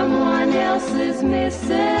someone else's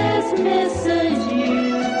missus misses you.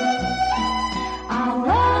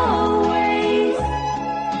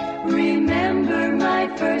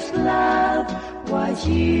 was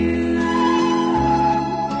you.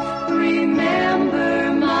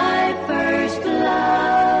 Remember my first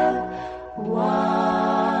love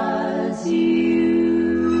was you.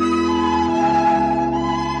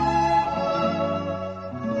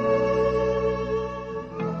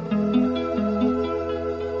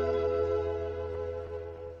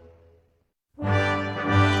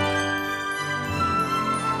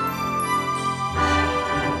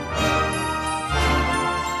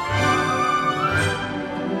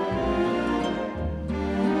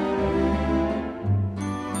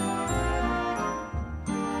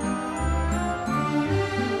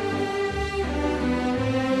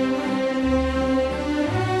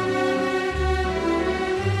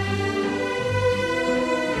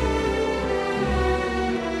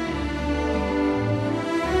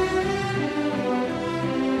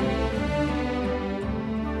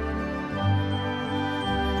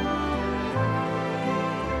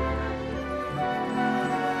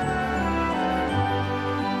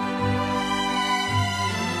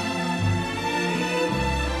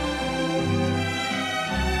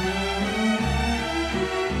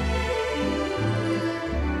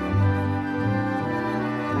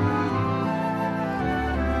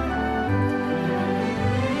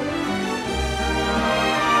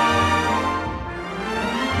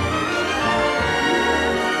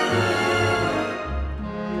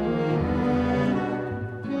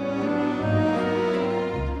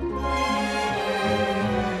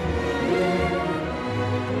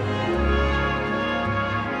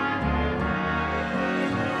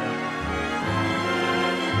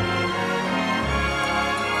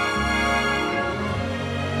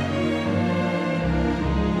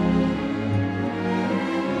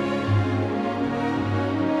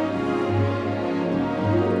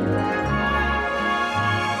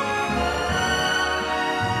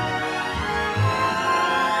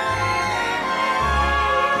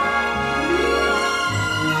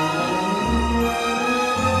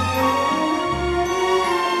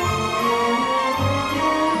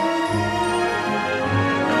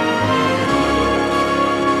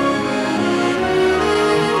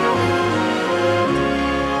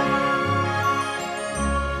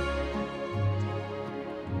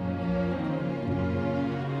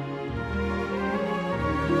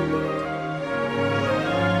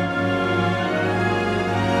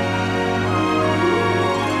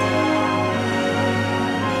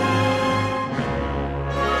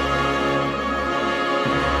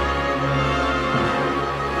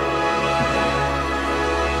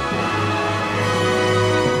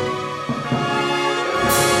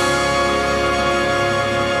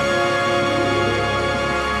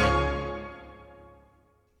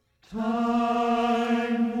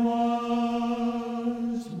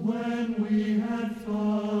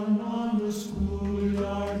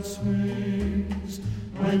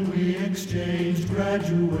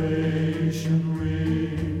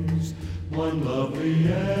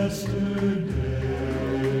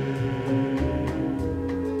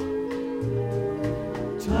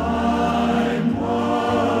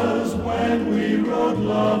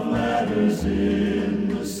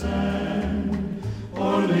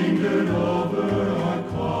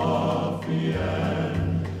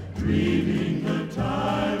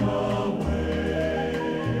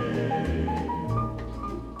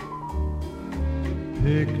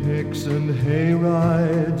 Picnics and hay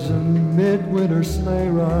rides and midwinter sleigh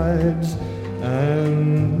rides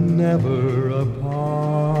and never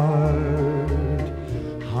apart.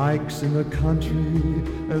 Hikes in the country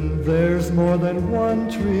and there's more than one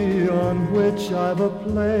tree on which I've a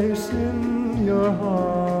place in your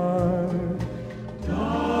heart.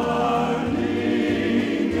 Darling,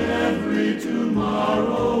 every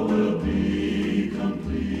tomorrow will be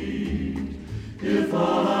complete if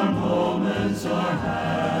all our moments are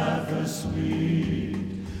half as sweet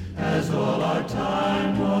as all our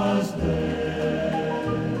time was there.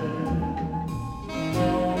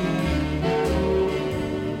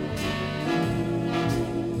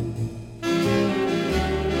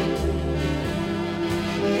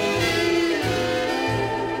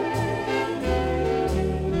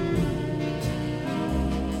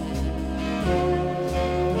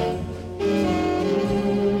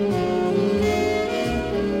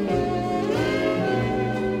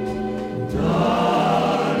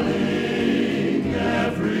 Darling,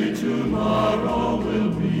 every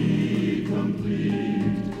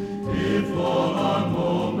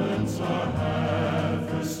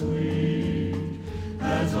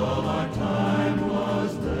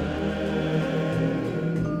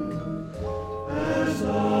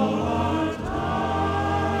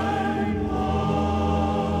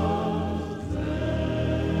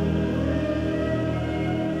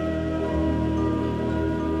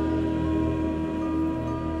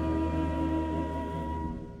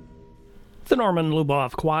The Norman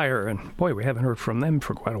Luboff Choir, and boy, we haven't heard from them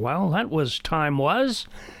for quite a while. That was Time Was.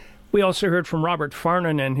 We also heard from Robert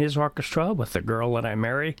Farnon and his orchestra with The Girl That I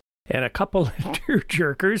Marry, and a couple of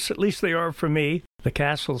tearjerkers, at least they are for me, the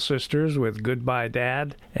Castle Sisters with Goodbye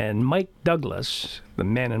Dad, and Mike Douglas, The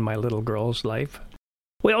Men in My Little Girl's Life.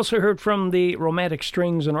 We also heard from the Romantic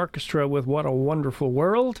Strings and Orchestra with What a Wonderful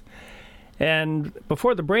World. And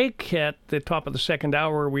before the break, at the top of the second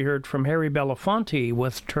hour, we heard from Harry Belafonte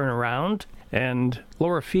with Turnaround, and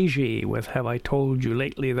Laura Fiji with Have I Told You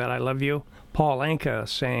Lately That I Love You. Paul Anka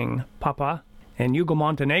sang Papa, and Hugo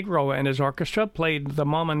Montenegro and his orchestra played the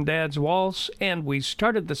Mom and Dad's Waltz, and we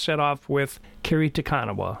started the set off with Kiri Te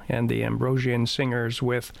Kanawa and the Ambrosian Singers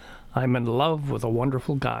with I'm in Love with a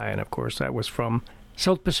Wonderful Guy, and of course that was from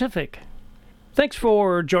South Pacific. Thanks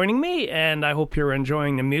for joining me, and I hope you're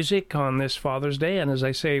enjoying the music on this Father's Day, and as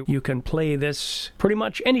I say, you can play this pretty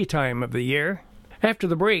much any time of the year. After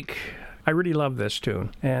the break, I really love this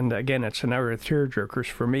tune, and again, it's an hour of tearjerkers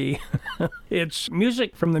for me. It's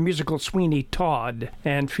music from the musical Sweeney Todd,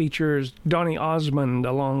 and features Donny Osmond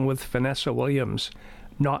along with Vanessa Williams,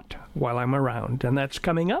 Not While I'm Around, and that's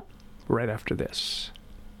coming up right after this.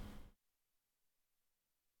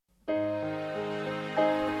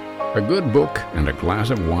 A good book and a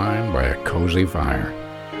glass of wine by a cozy fire,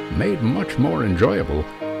 made much more enjoyable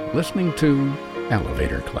listening to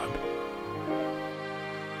Elevator Club.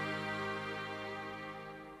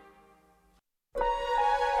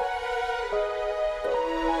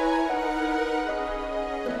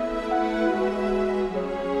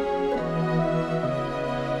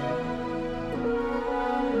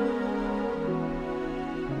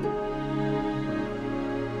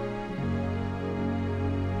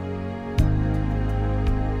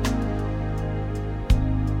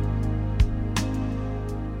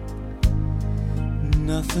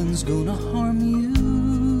 Nothing's gonna harm you,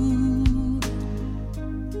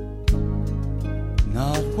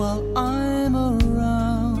 not while I'm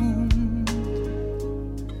around.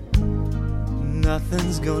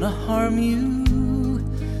 Nothing's gonna harm you,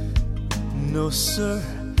 no sir,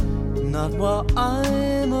 not while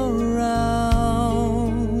I'm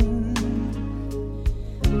around.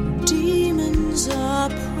 Demons are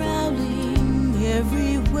prowling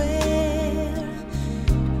everywhere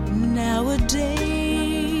nowadays.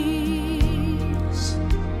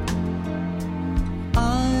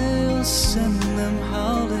 Send them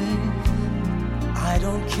howling, I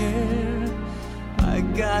don't care, I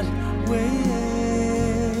got ways.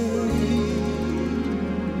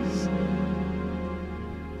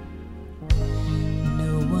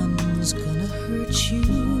 No one's gonna hurt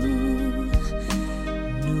you,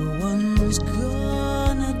 no one's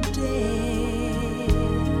gonna dare.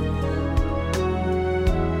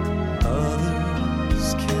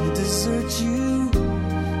 Others can desert you,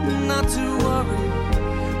 not to worry,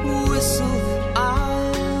 whistle,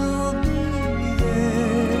 I'll be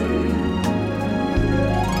there.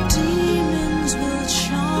 Demons will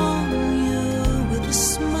charm you with a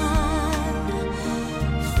smile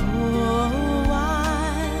for a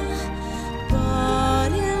while,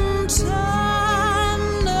 but in time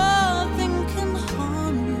nothing can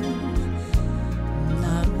harm you,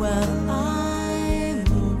 not while I'm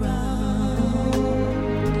around.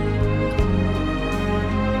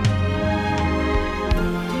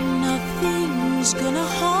 Nothing's gonna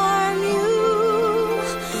harm you,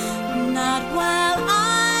 not while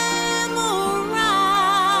I'm around.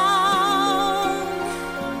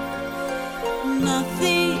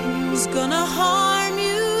 Nothing's gonna harm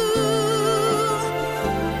you,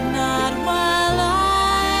 not while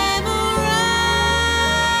I'm around.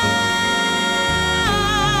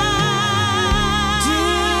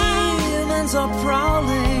 Demons are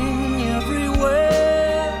prowling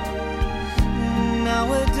everywhere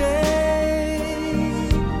nowadays.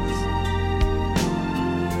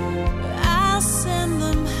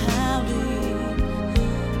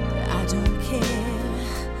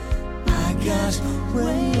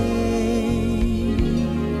 Ways.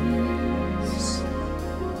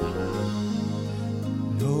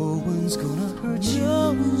 No one's gonna hurt you.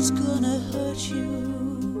 No one's gonna hurt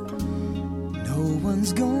you. No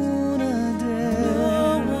one's gonna dare.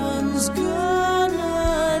 No one's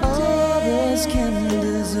gonna dare. Others can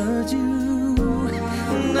desert you.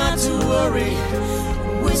 Not to worry,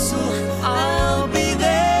 whistle, I'll be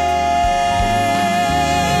there.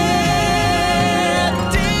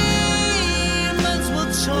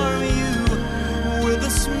 Charm you with a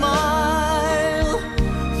smile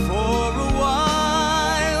for a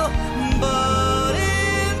while, but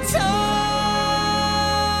in time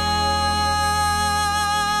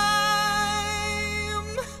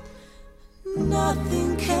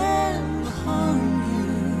nothing can harm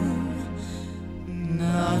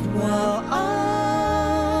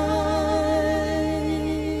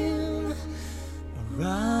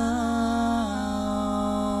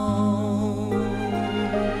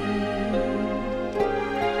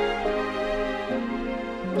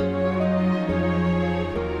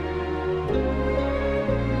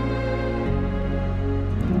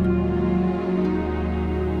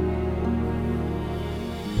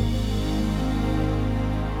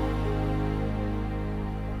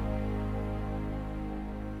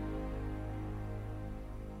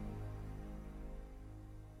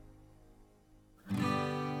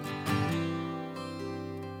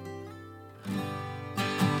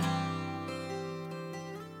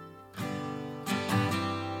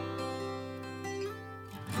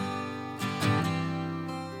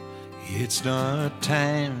It's not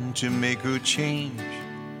time to make a change.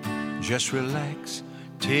 Just relax,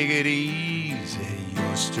 take it easy.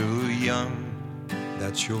 You're still young,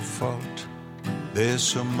 that's your fault. There's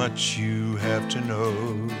so much you have to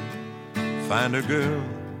know. Find a girl,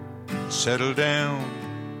 settle down.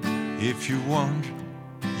 If you want,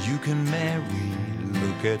 you can marry.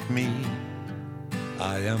 Look at me,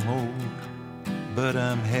 I am old, but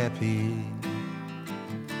I'm happy.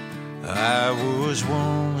 I was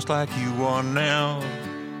once like you are now,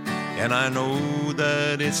 and I know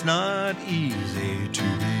that it's not easy to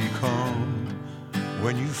be calm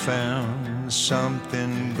when you found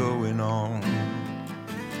something going on.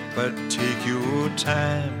 But take your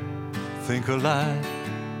time, think a lot.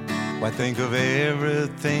 Why, think of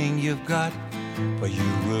everything you've got. For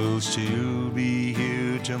you will still be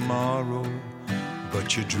here tomorrow,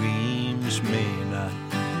 but your dreams may not.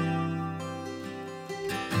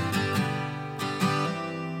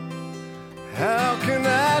 How can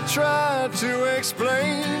I try to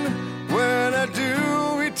explain? When I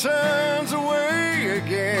do, he turns away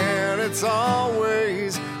again. It's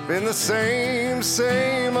always been the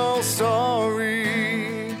same old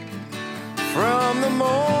story. From the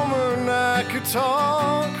moment I could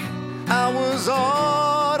talk, I was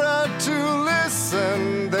ordered to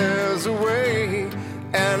listen. There's a way,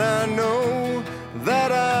 and I know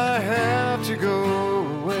that I have to go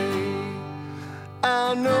away.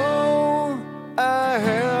 I know I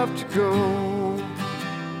have to go.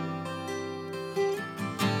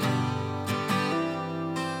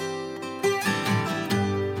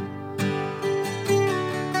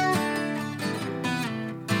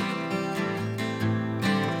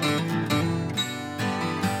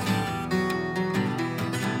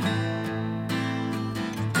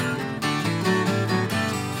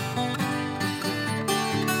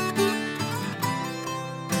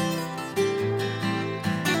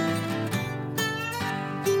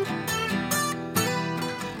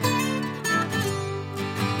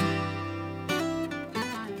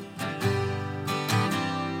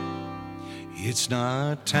 It's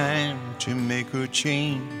not time to make a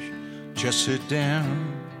change. Just sit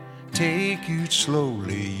down, take it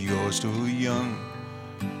slowly. You're still young,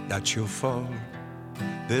 not your fault.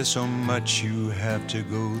 There's so much you have to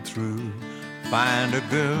go through. Find a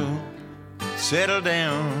girl, settle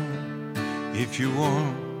down. If you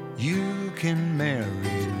want, you can marry.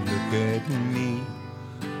 Look at me,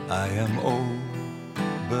 I am old,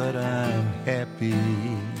 but I'm happy.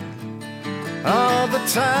 All the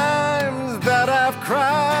times that I've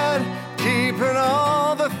cried, keeping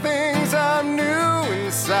all the things I knew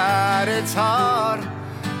inside. It's hard,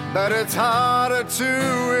 but it's harder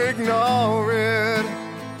to ignore it.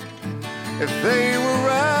 If they were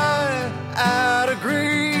right, I'd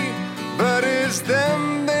agree, but it's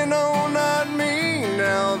them, they know, not me.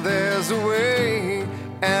 Now there's a way,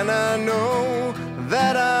 and I know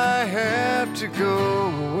that I have to go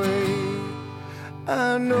away.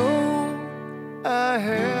 I know I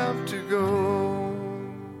have to go.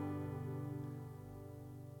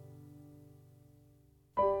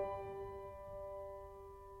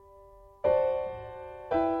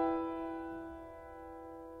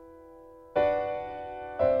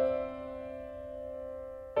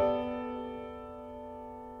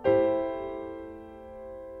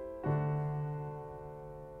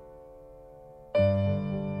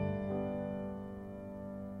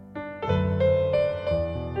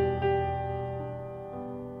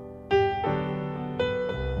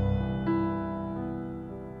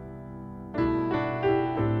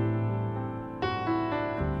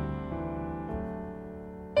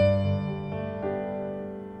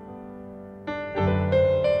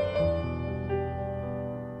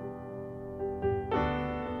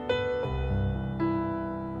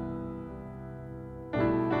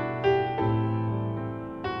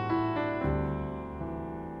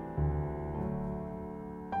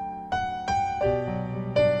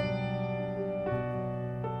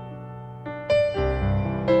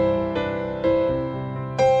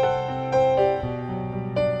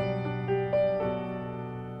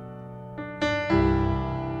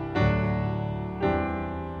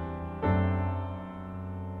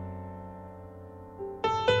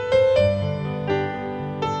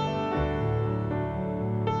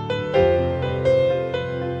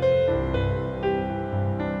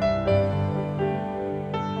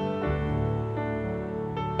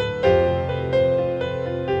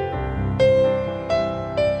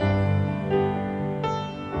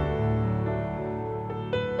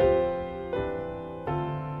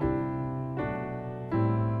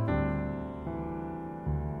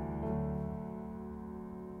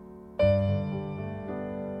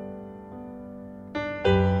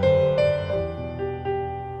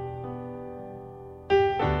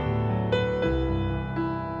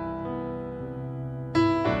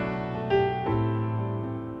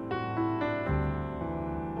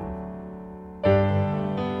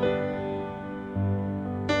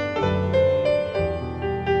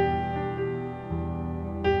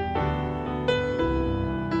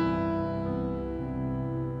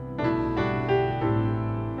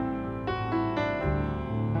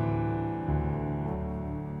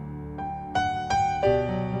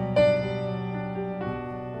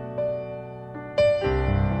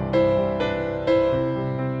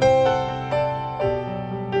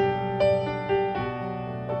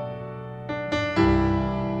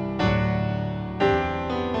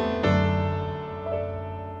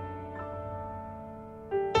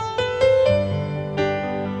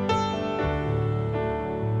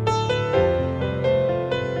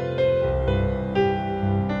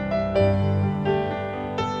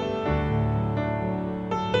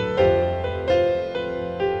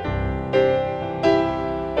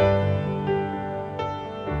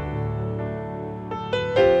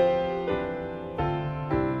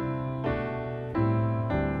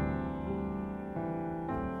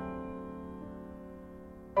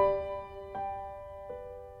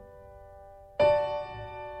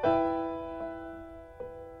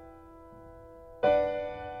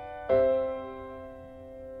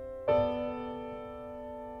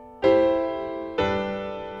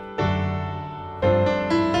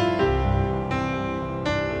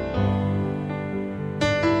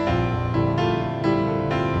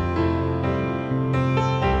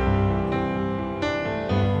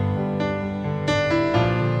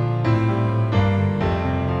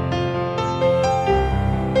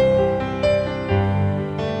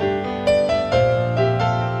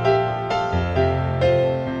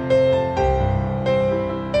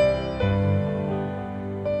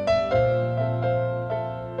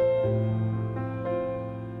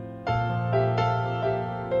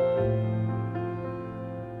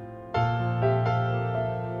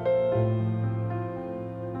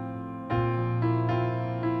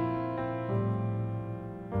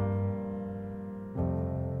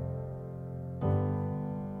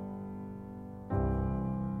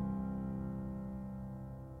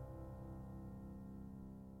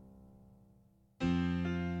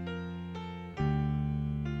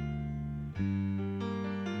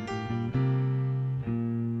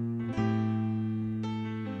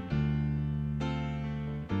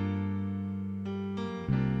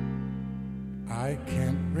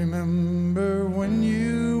 remember when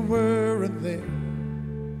you weren't there,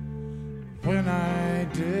 when I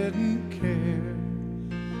didn't care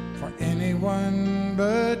for anyone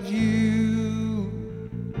but you.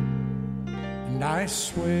 And I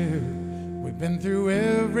swear we've been through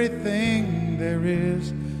everything there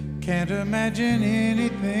is. Can't imagine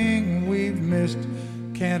anything we've missed.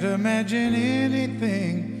 Can't imagine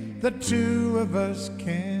anything the two of us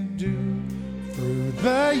can do. Through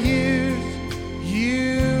the years,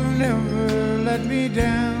 you've never let me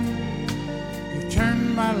down. You've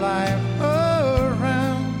turned my life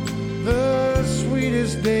around. The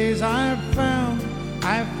sweetest days I've found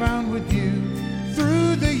with you.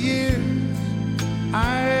 Through the years,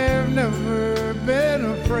 I've never been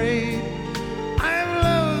afraid. I've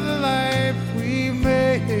loved the life we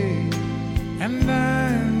made, and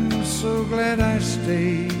I'm so glad I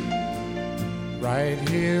stayed right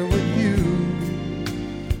here with you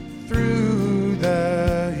through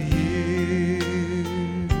the years.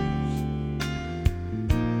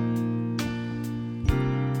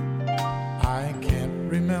 I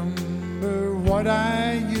can't remember what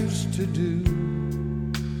I used to do,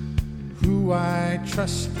 who I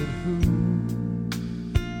trusted, who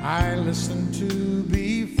I listened to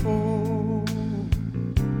before.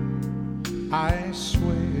 I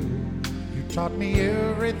swear you taught me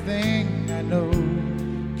everything I know.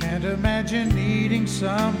 Can't imagine needing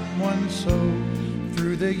someone so.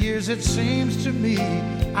 Through the years it seems to me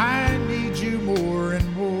I need you more and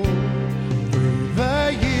more. Through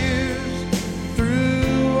the years,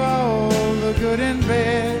 through all the good and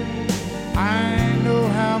bad, I know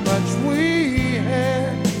how much we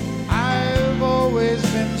had. I've always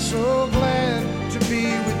been so glad to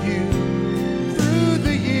be with you. Through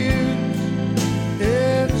the years,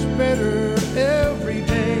 it's better every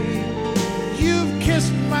day. You've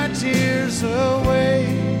kissed my tears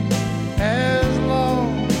away. As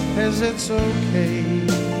long as it's okay,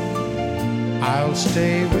 I'll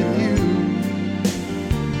stay with you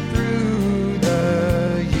through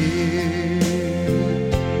the years.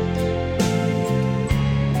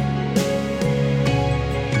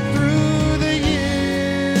 Through the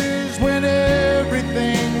years when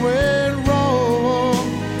everything went wrong,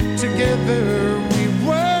 together we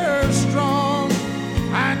were strong.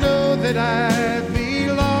 I know that I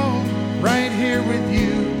belong right here with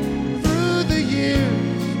you. Through the years,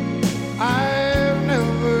 I've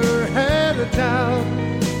never had a doubt.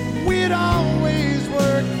 We'd always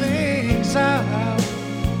work things out.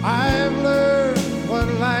 I've learned what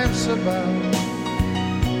life's about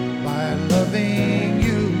by loving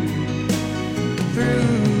you through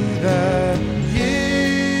the years.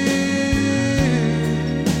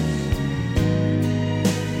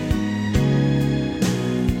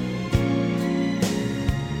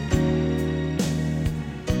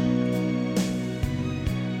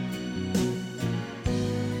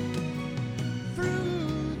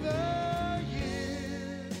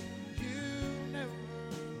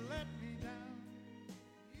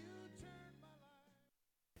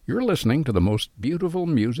 You're listening to the most beautiful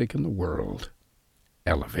music in the world,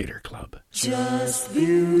 Elevator Club. Just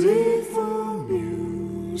beautiful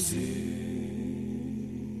music.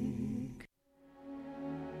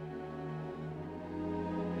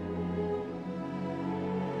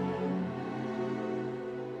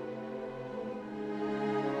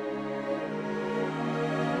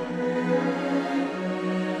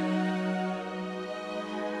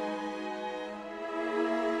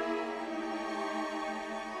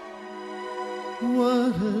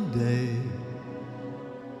 What a day.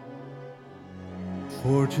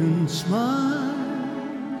 Fortune smiled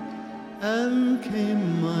and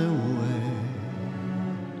came my way,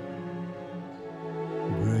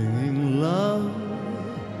 bringing love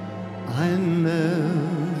I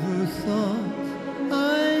never thought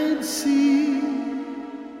I'd see.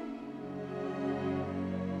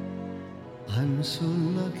 I'm so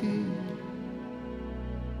lucky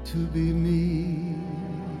to be me.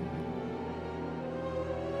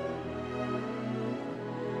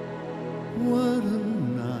 What a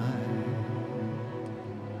night.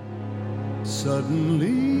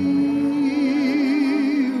 Suddenly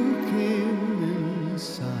you came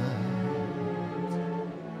inside,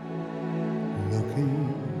 looking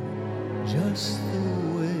just the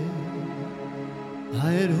way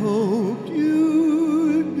I had hoped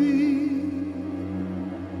you'd be.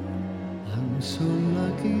 I'm so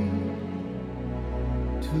lucky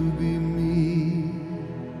to be me.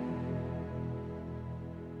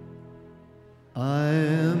 I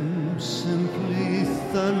am simply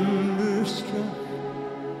thunderstruck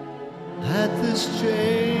at this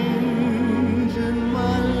change in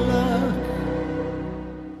my luck.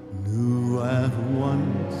 Knew at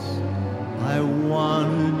once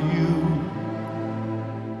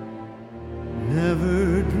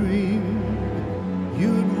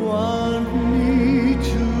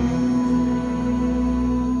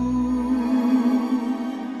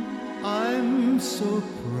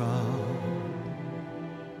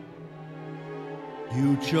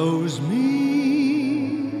You chose me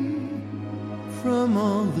from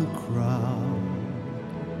all the crowd.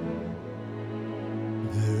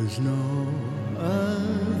 There's no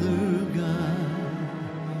other guy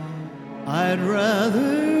I'd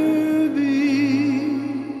rather be.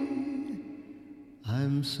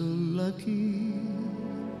 I'm so lucky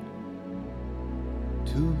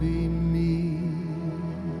to be me.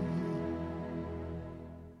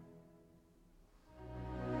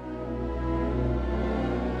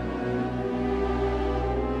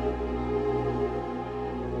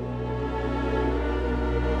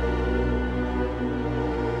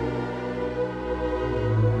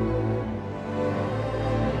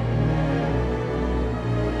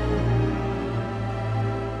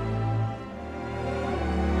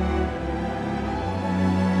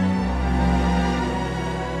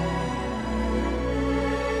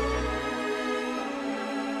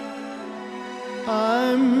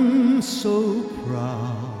 I'm so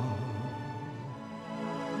proud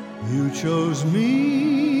you chose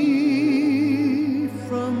me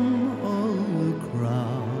from all the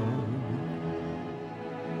crowd.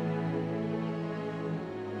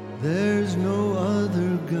 There's no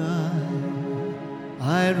other guy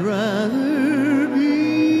I'd rather be.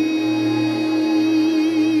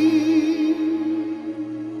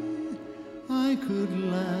 I could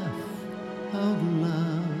laugh out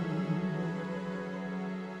loud.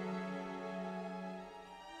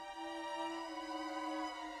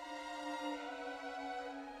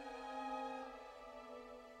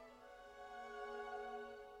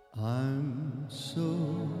 I'm so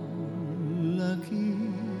lucky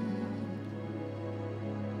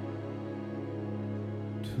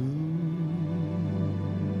to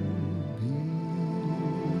be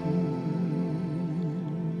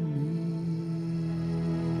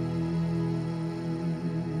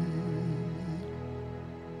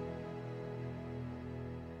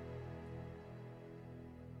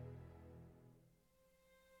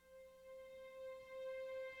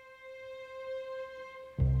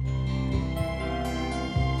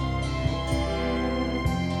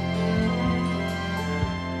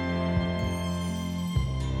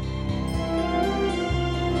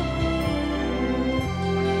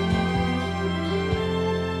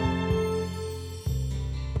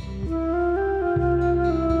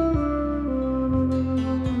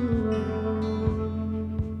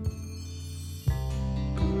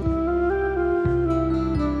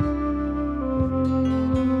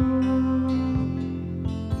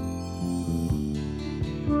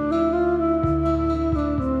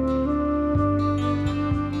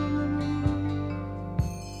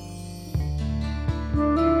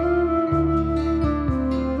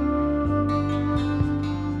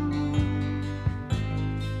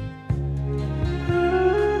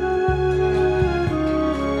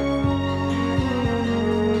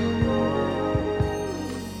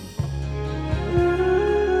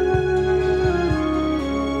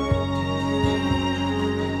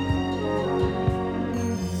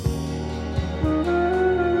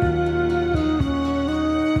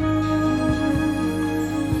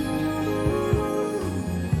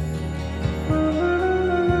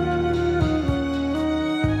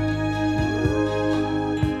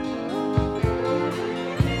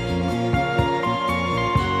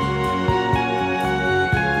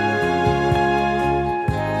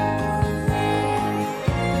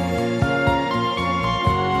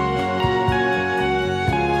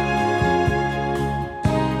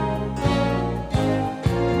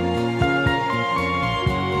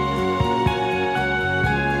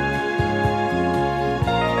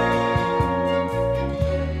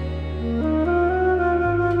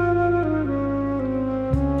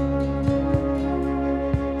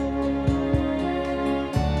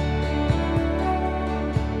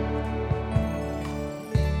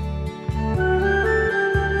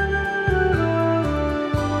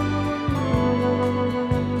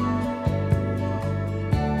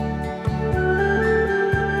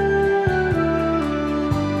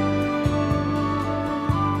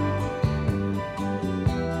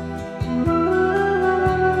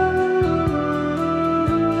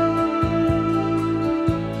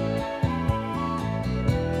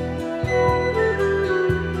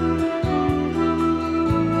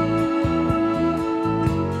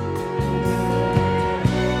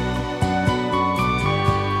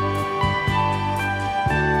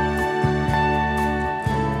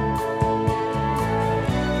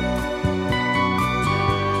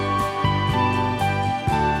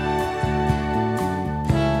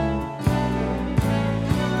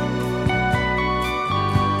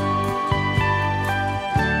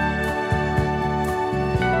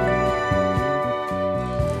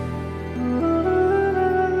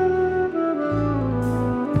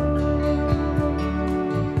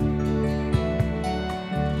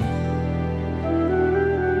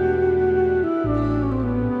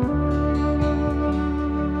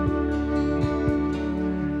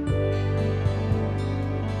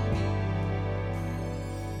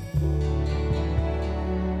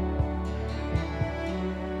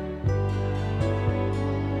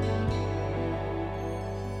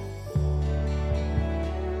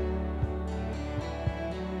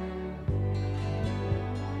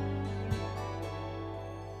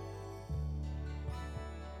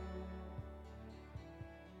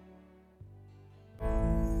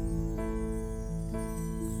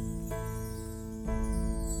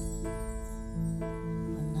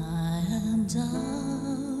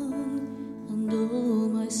down, and oh,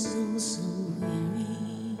 my soul so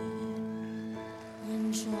weary.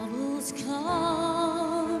 When troubles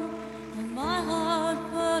come and my heart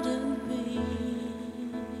burdened be,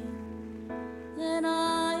 then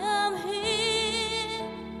I am here,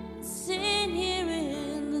 sitting here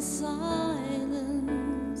in the silence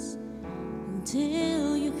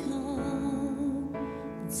until you come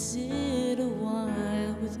and sit a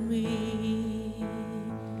while with me.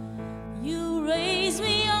 You raise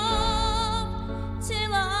me up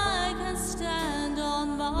till I can stand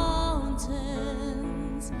on mountains.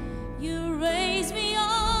 You raise me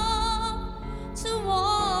up to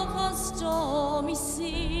walk on stormy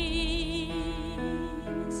seas.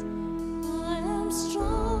 I am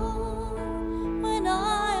strong when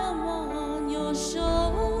I am on your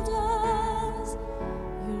shoulders.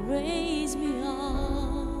 You raise me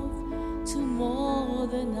up to more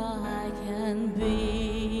than I can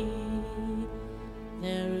be.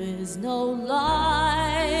 There is no life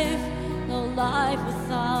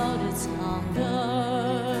without its hunger.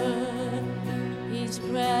 Each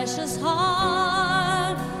precious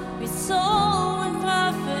heart beats so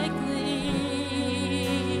imperfectly.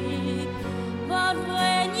 But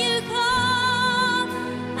when you come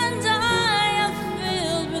and I am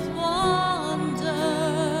filled with wonder,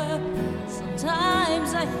 sometimes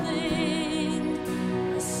I think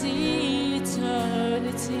I see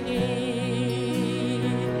eternity.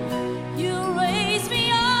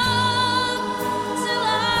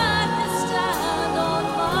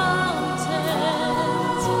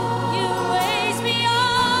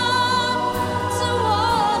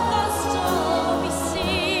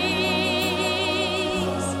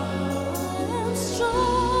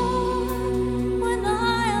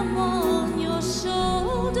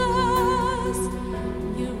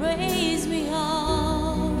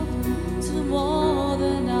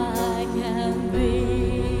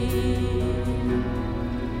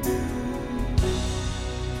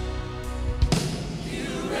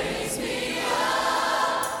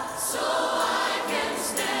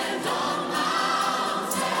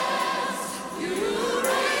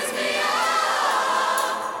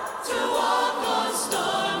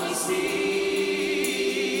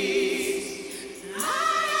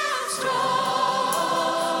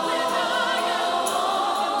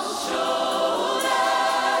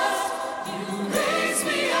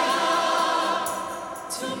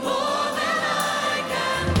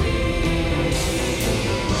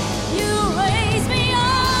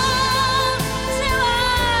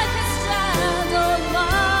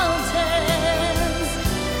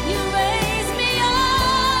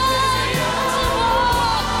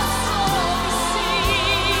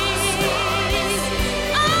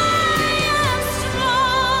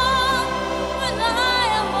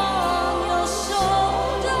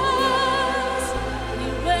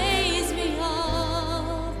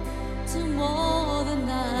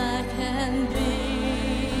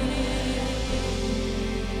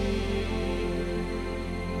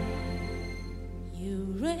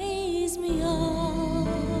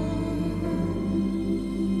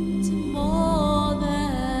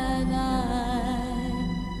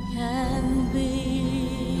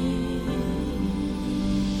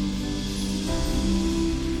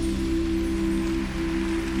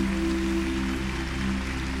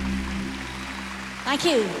 Thank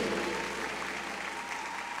you.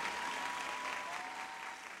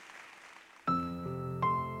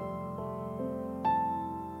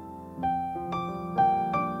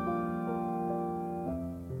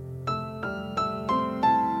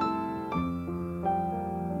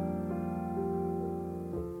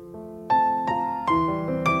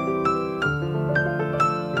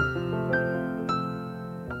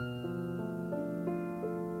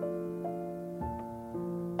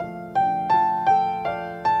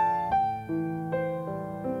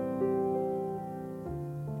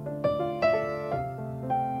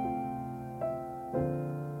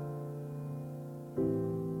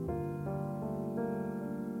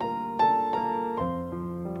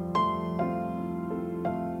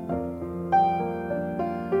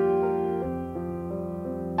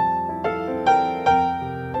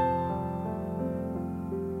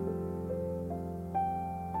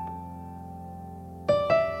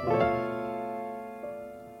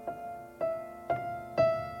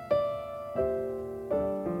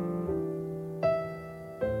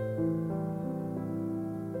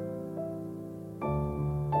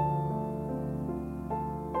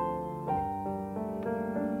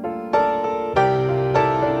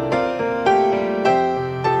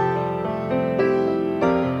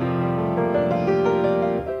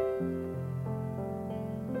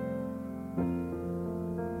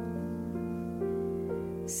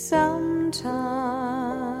 Sometimes,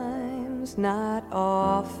 not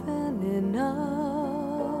often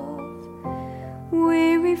enough,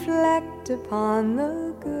 we reflect upon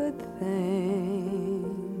the good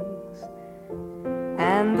things,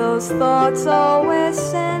 and those thoughts always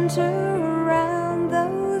center around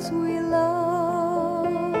those we love.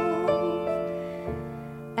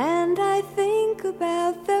 And I think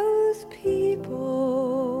about those people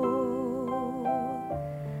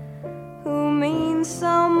who mean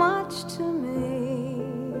so much to me,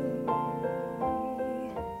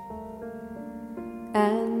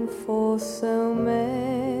 and for so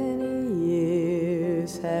many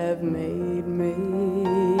years have made me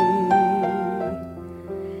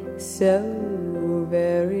so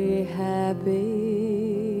very happy.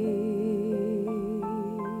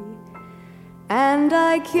 And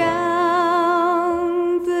I count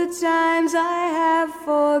the times I have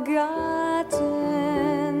forgotten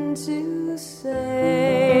to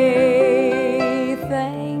say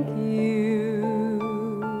thank you,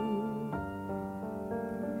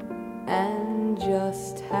 and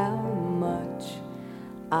just how much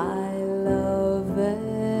I love them.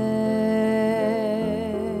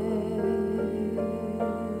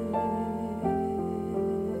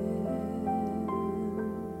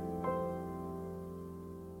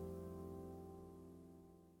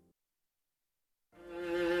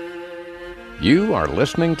 You are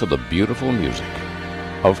listening to the beautiful music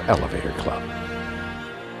of Elevator Club.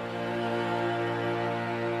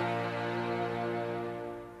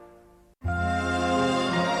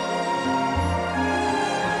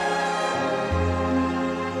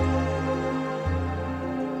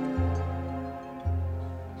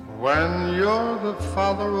 When you're the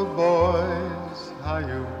father of boys, how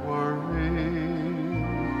you worry.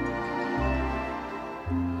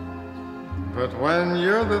 But when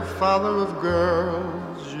you're the father of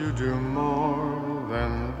girls, you do more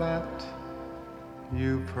than that,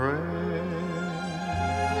 you pray.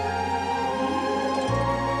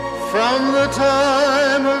 From the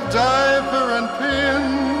time of diaper and pin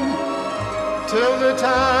till the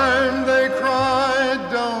time they cry,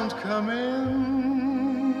 don't come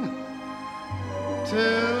in,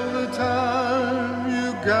 till the time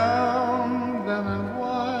you gown them in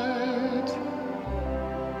white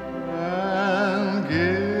and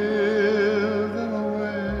give them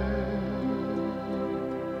away.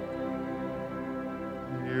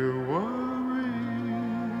 You worry,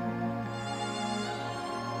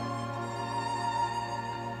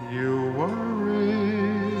 you worry,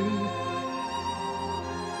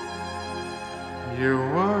 you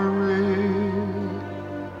worry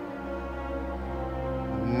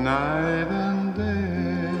night and day.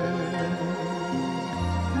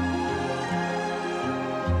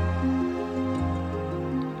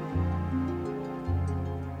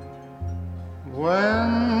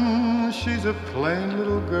 When she's a plain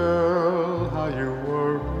little girl, how you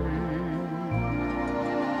worry.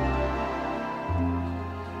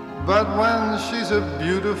 But when she's a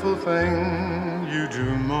beautiful thing, you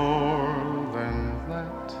do more than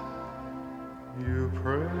that, you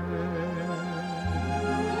pray.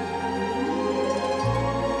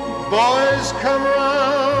 Boys come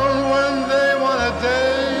around when they want a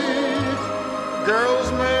date. Girls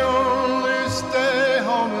may only stay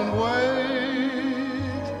home and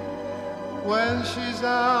wait. When she's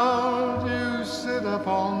out, you sit up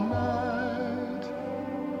all night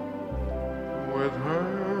with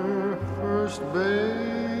her first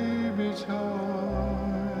baby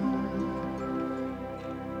child.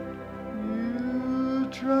 You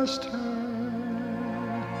trust her,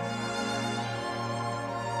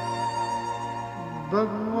 but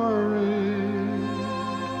worry,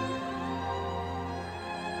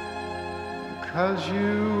 'cause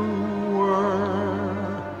you were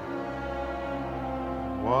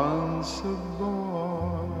once a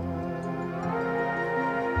boy.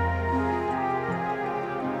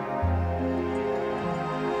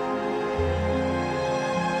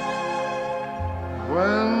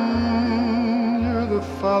 When you're the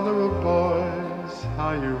father of boys,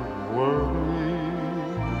 how you worry.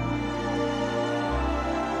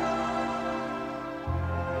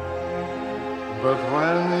 But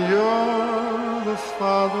when you're the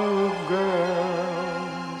father of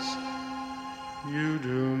girls, you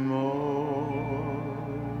do more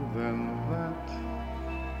than that,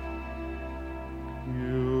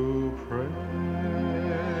 you pray.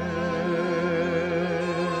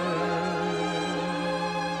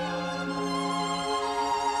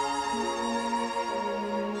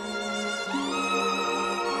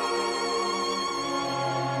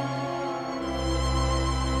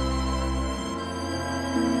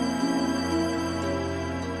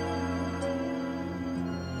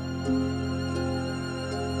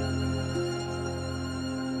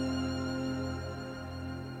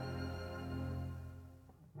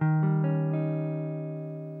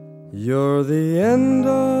 You're the end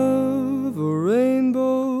of a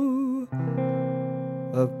rainbow,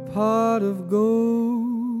 a pot of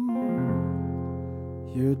gold.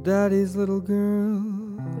 Your daddy's little girl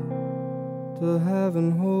to have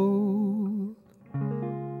and hold.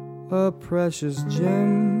 A precious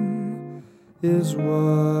gem is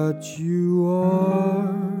what you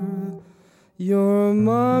are. Your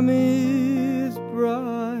mommy's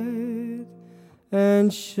bright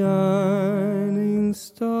and shining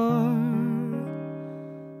star.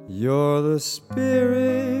 You're the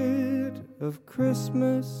spirit of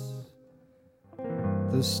Christmas,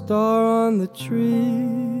 the star on the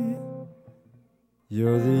tree.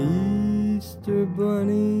 You're the Easter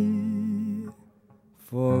bunny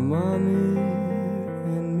for mommy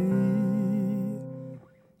and me.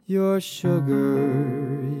 Your sugar,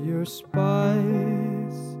 your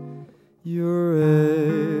spice, your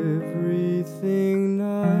everything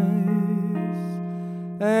nice,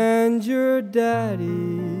 and your daddy's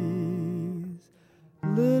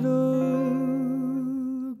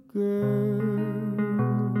little girl.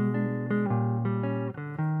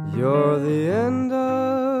 You're the end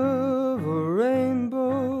of a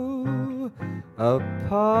rainbow, a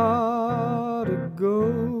pot of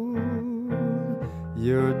gold.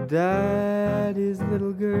 Your daddy's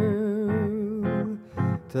little girl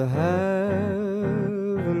to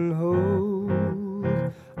have and hold.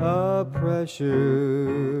 A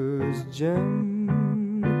precious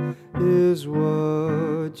gem is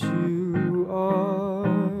what you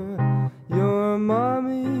are. Your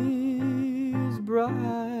mommy's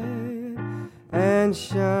bright and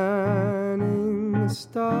shining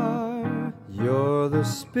star. You're the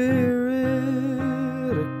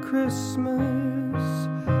spirit of Christmas,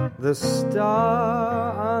 the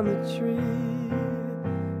star on the tree.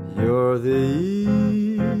 You're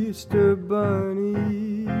the Easter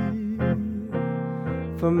bunny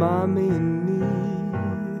for mommy and me.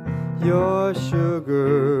 Your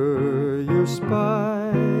sugar, your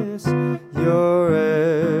spice, your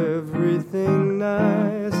everything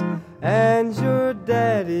nice, and your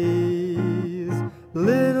daddy's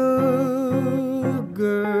little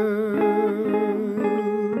girl.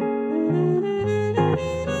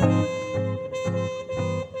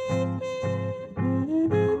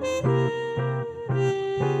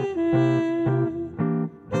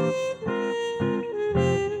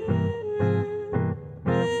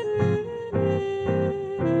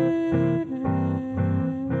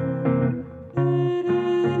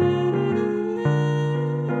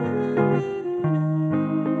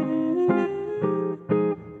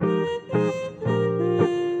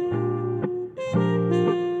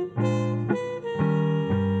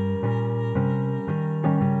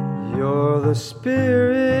 The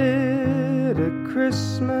spirit of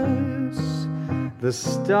Christmas, the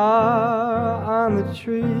star on the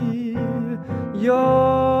tree.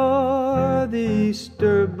 You're the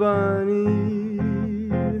Easter bunny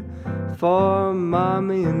for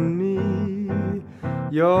mommy and me.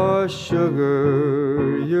 Your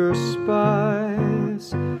sugar, your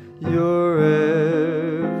spice, your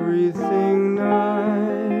everything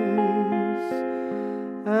nice,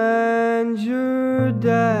 and your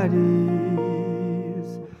daddy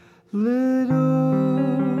little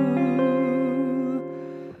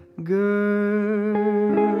girl.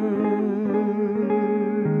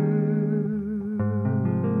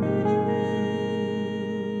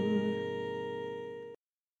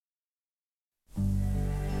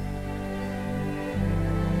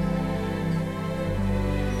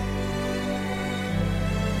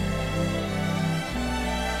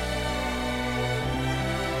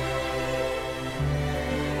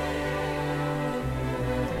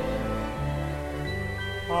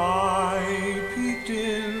 I peeked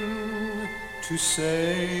in to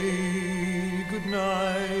say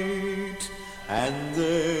goodnight, and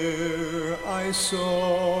there I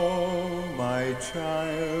saw my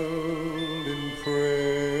child in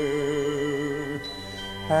prayer,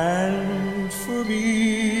 and for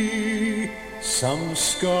me some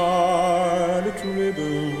scarlet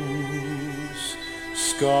ribbons,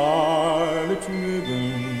 scarlet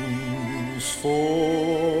ribbons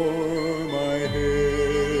for my hair.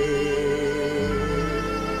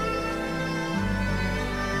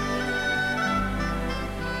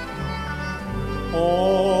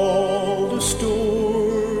 All the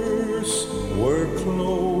stores were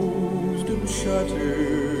closed and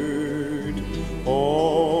shuttered.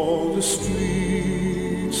 All the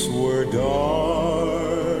streets were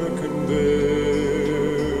dark and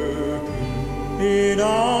bare. In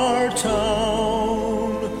our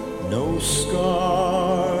town, no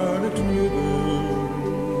scarlet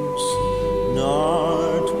ribbons,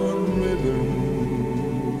 not one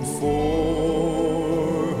ribbon for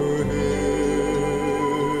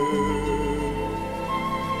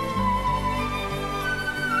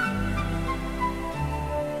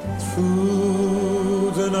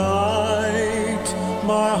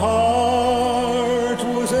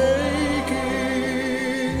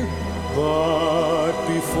But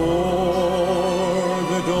before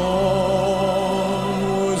the dawn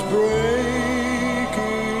was breaking,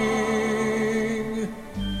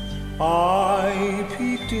 I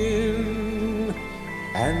peeked in,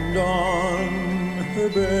 and on her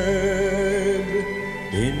bed,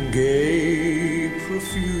 in gay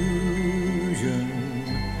profusion,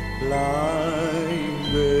 lying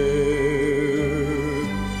there,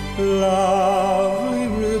 lovely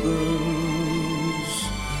ribbons,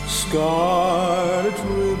 scarlet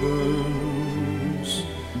ribbons,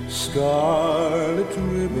 scarlet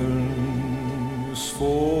ribbons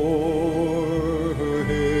for her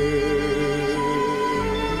hair.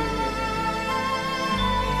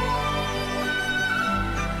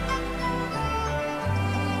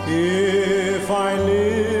 If I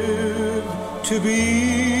live to be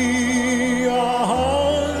 100,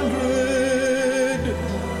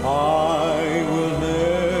 I will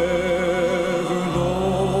never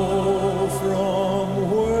know from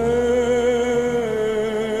where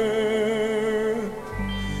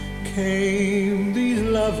came these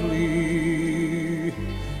lovely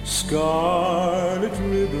scarlet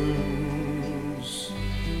ribbons,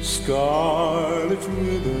 scarlet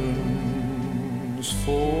ribbons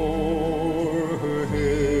for her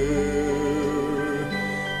hair.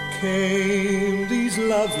 Came these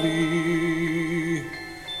lovely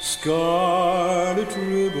scarlet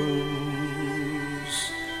ribbons,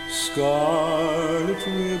 scarlet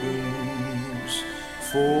ribbons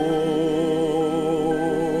for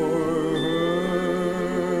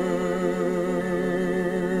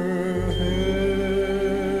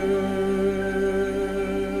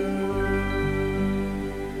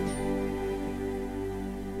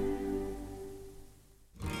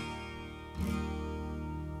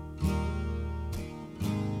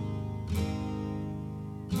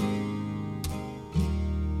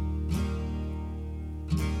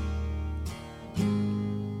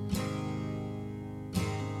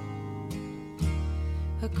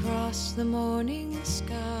across the morning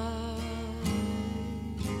sky.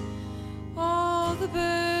 All the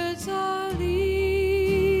birds are leaving.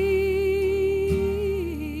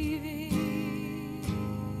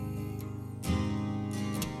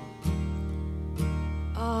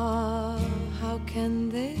 Ah, how can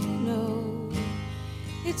they know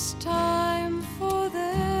it's time for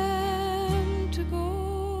them to go?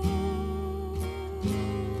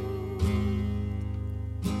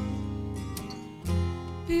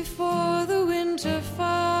 Before the winter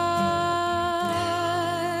fire,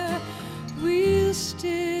 we'll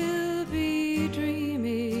still be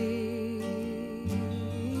dreaming.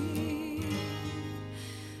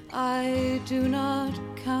 I do not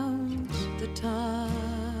count the time.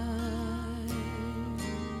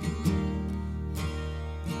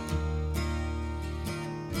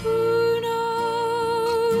 Who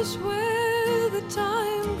knows where the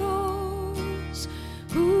time goes?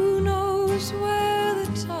 Who knows where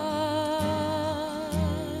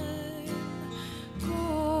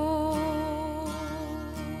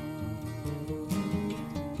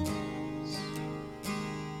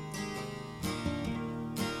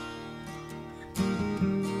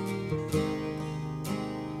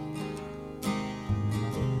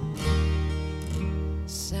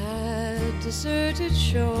deserted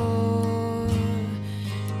shore,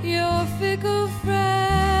 your fickle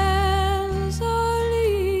friends are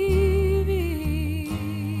leaving.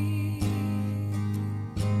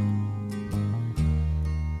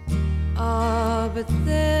 Ah, but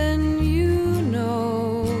then you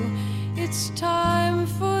know it's time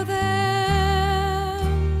for them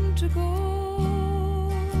to go.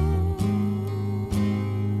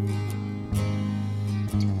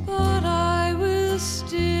 But I will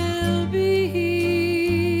still be here.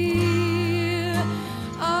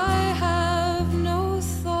 I have no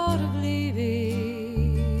thought of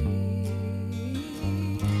leaving.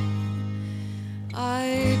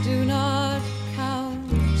 I do not count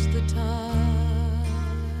the time.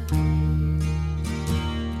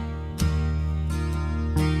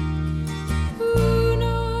 Who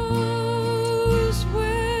knows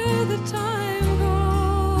where the time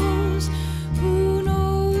goes? Who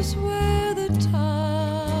knows where the time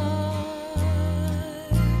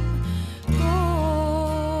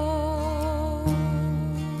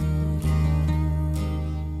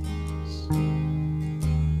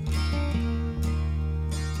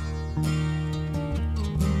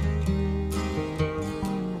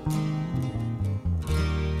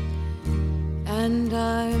and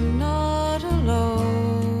I'm not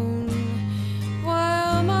alone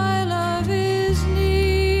while my love is near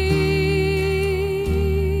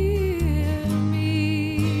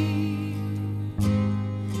me,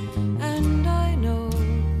 and I know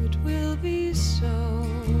it will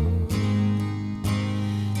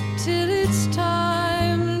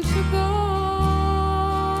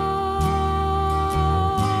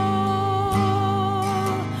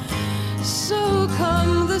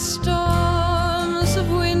storms of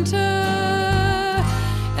winter,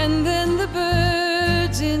 and then the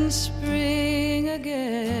birds in spring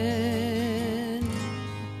again.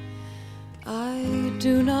 I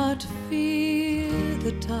do not fear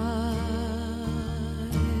the time.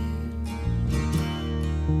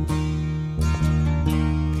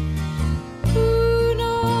 Who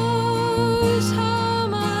knows how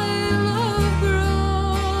my love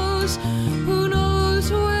grows? Who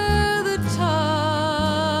knows where the time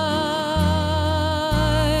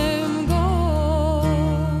goes?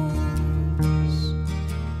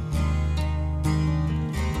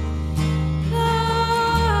 La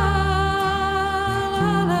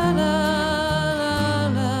la la la la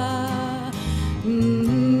la.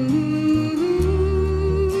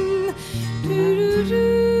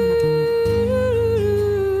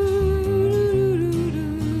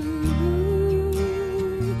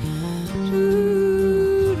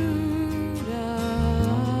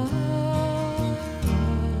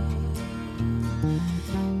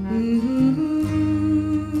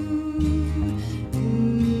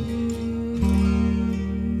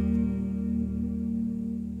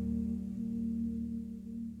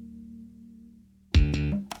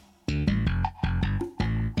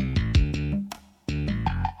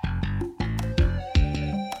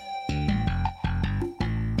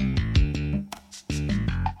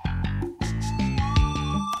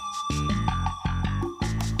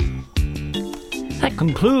 That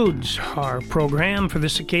concludes our program for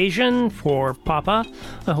this occasion for Papa.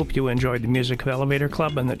 I hope you enjoyed the music of Elevator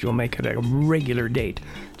Club and that you'll make it a regular date.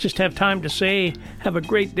 Just have time to say, have a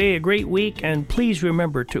great day, a great week, and please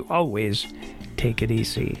remember to always take it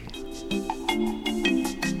easy.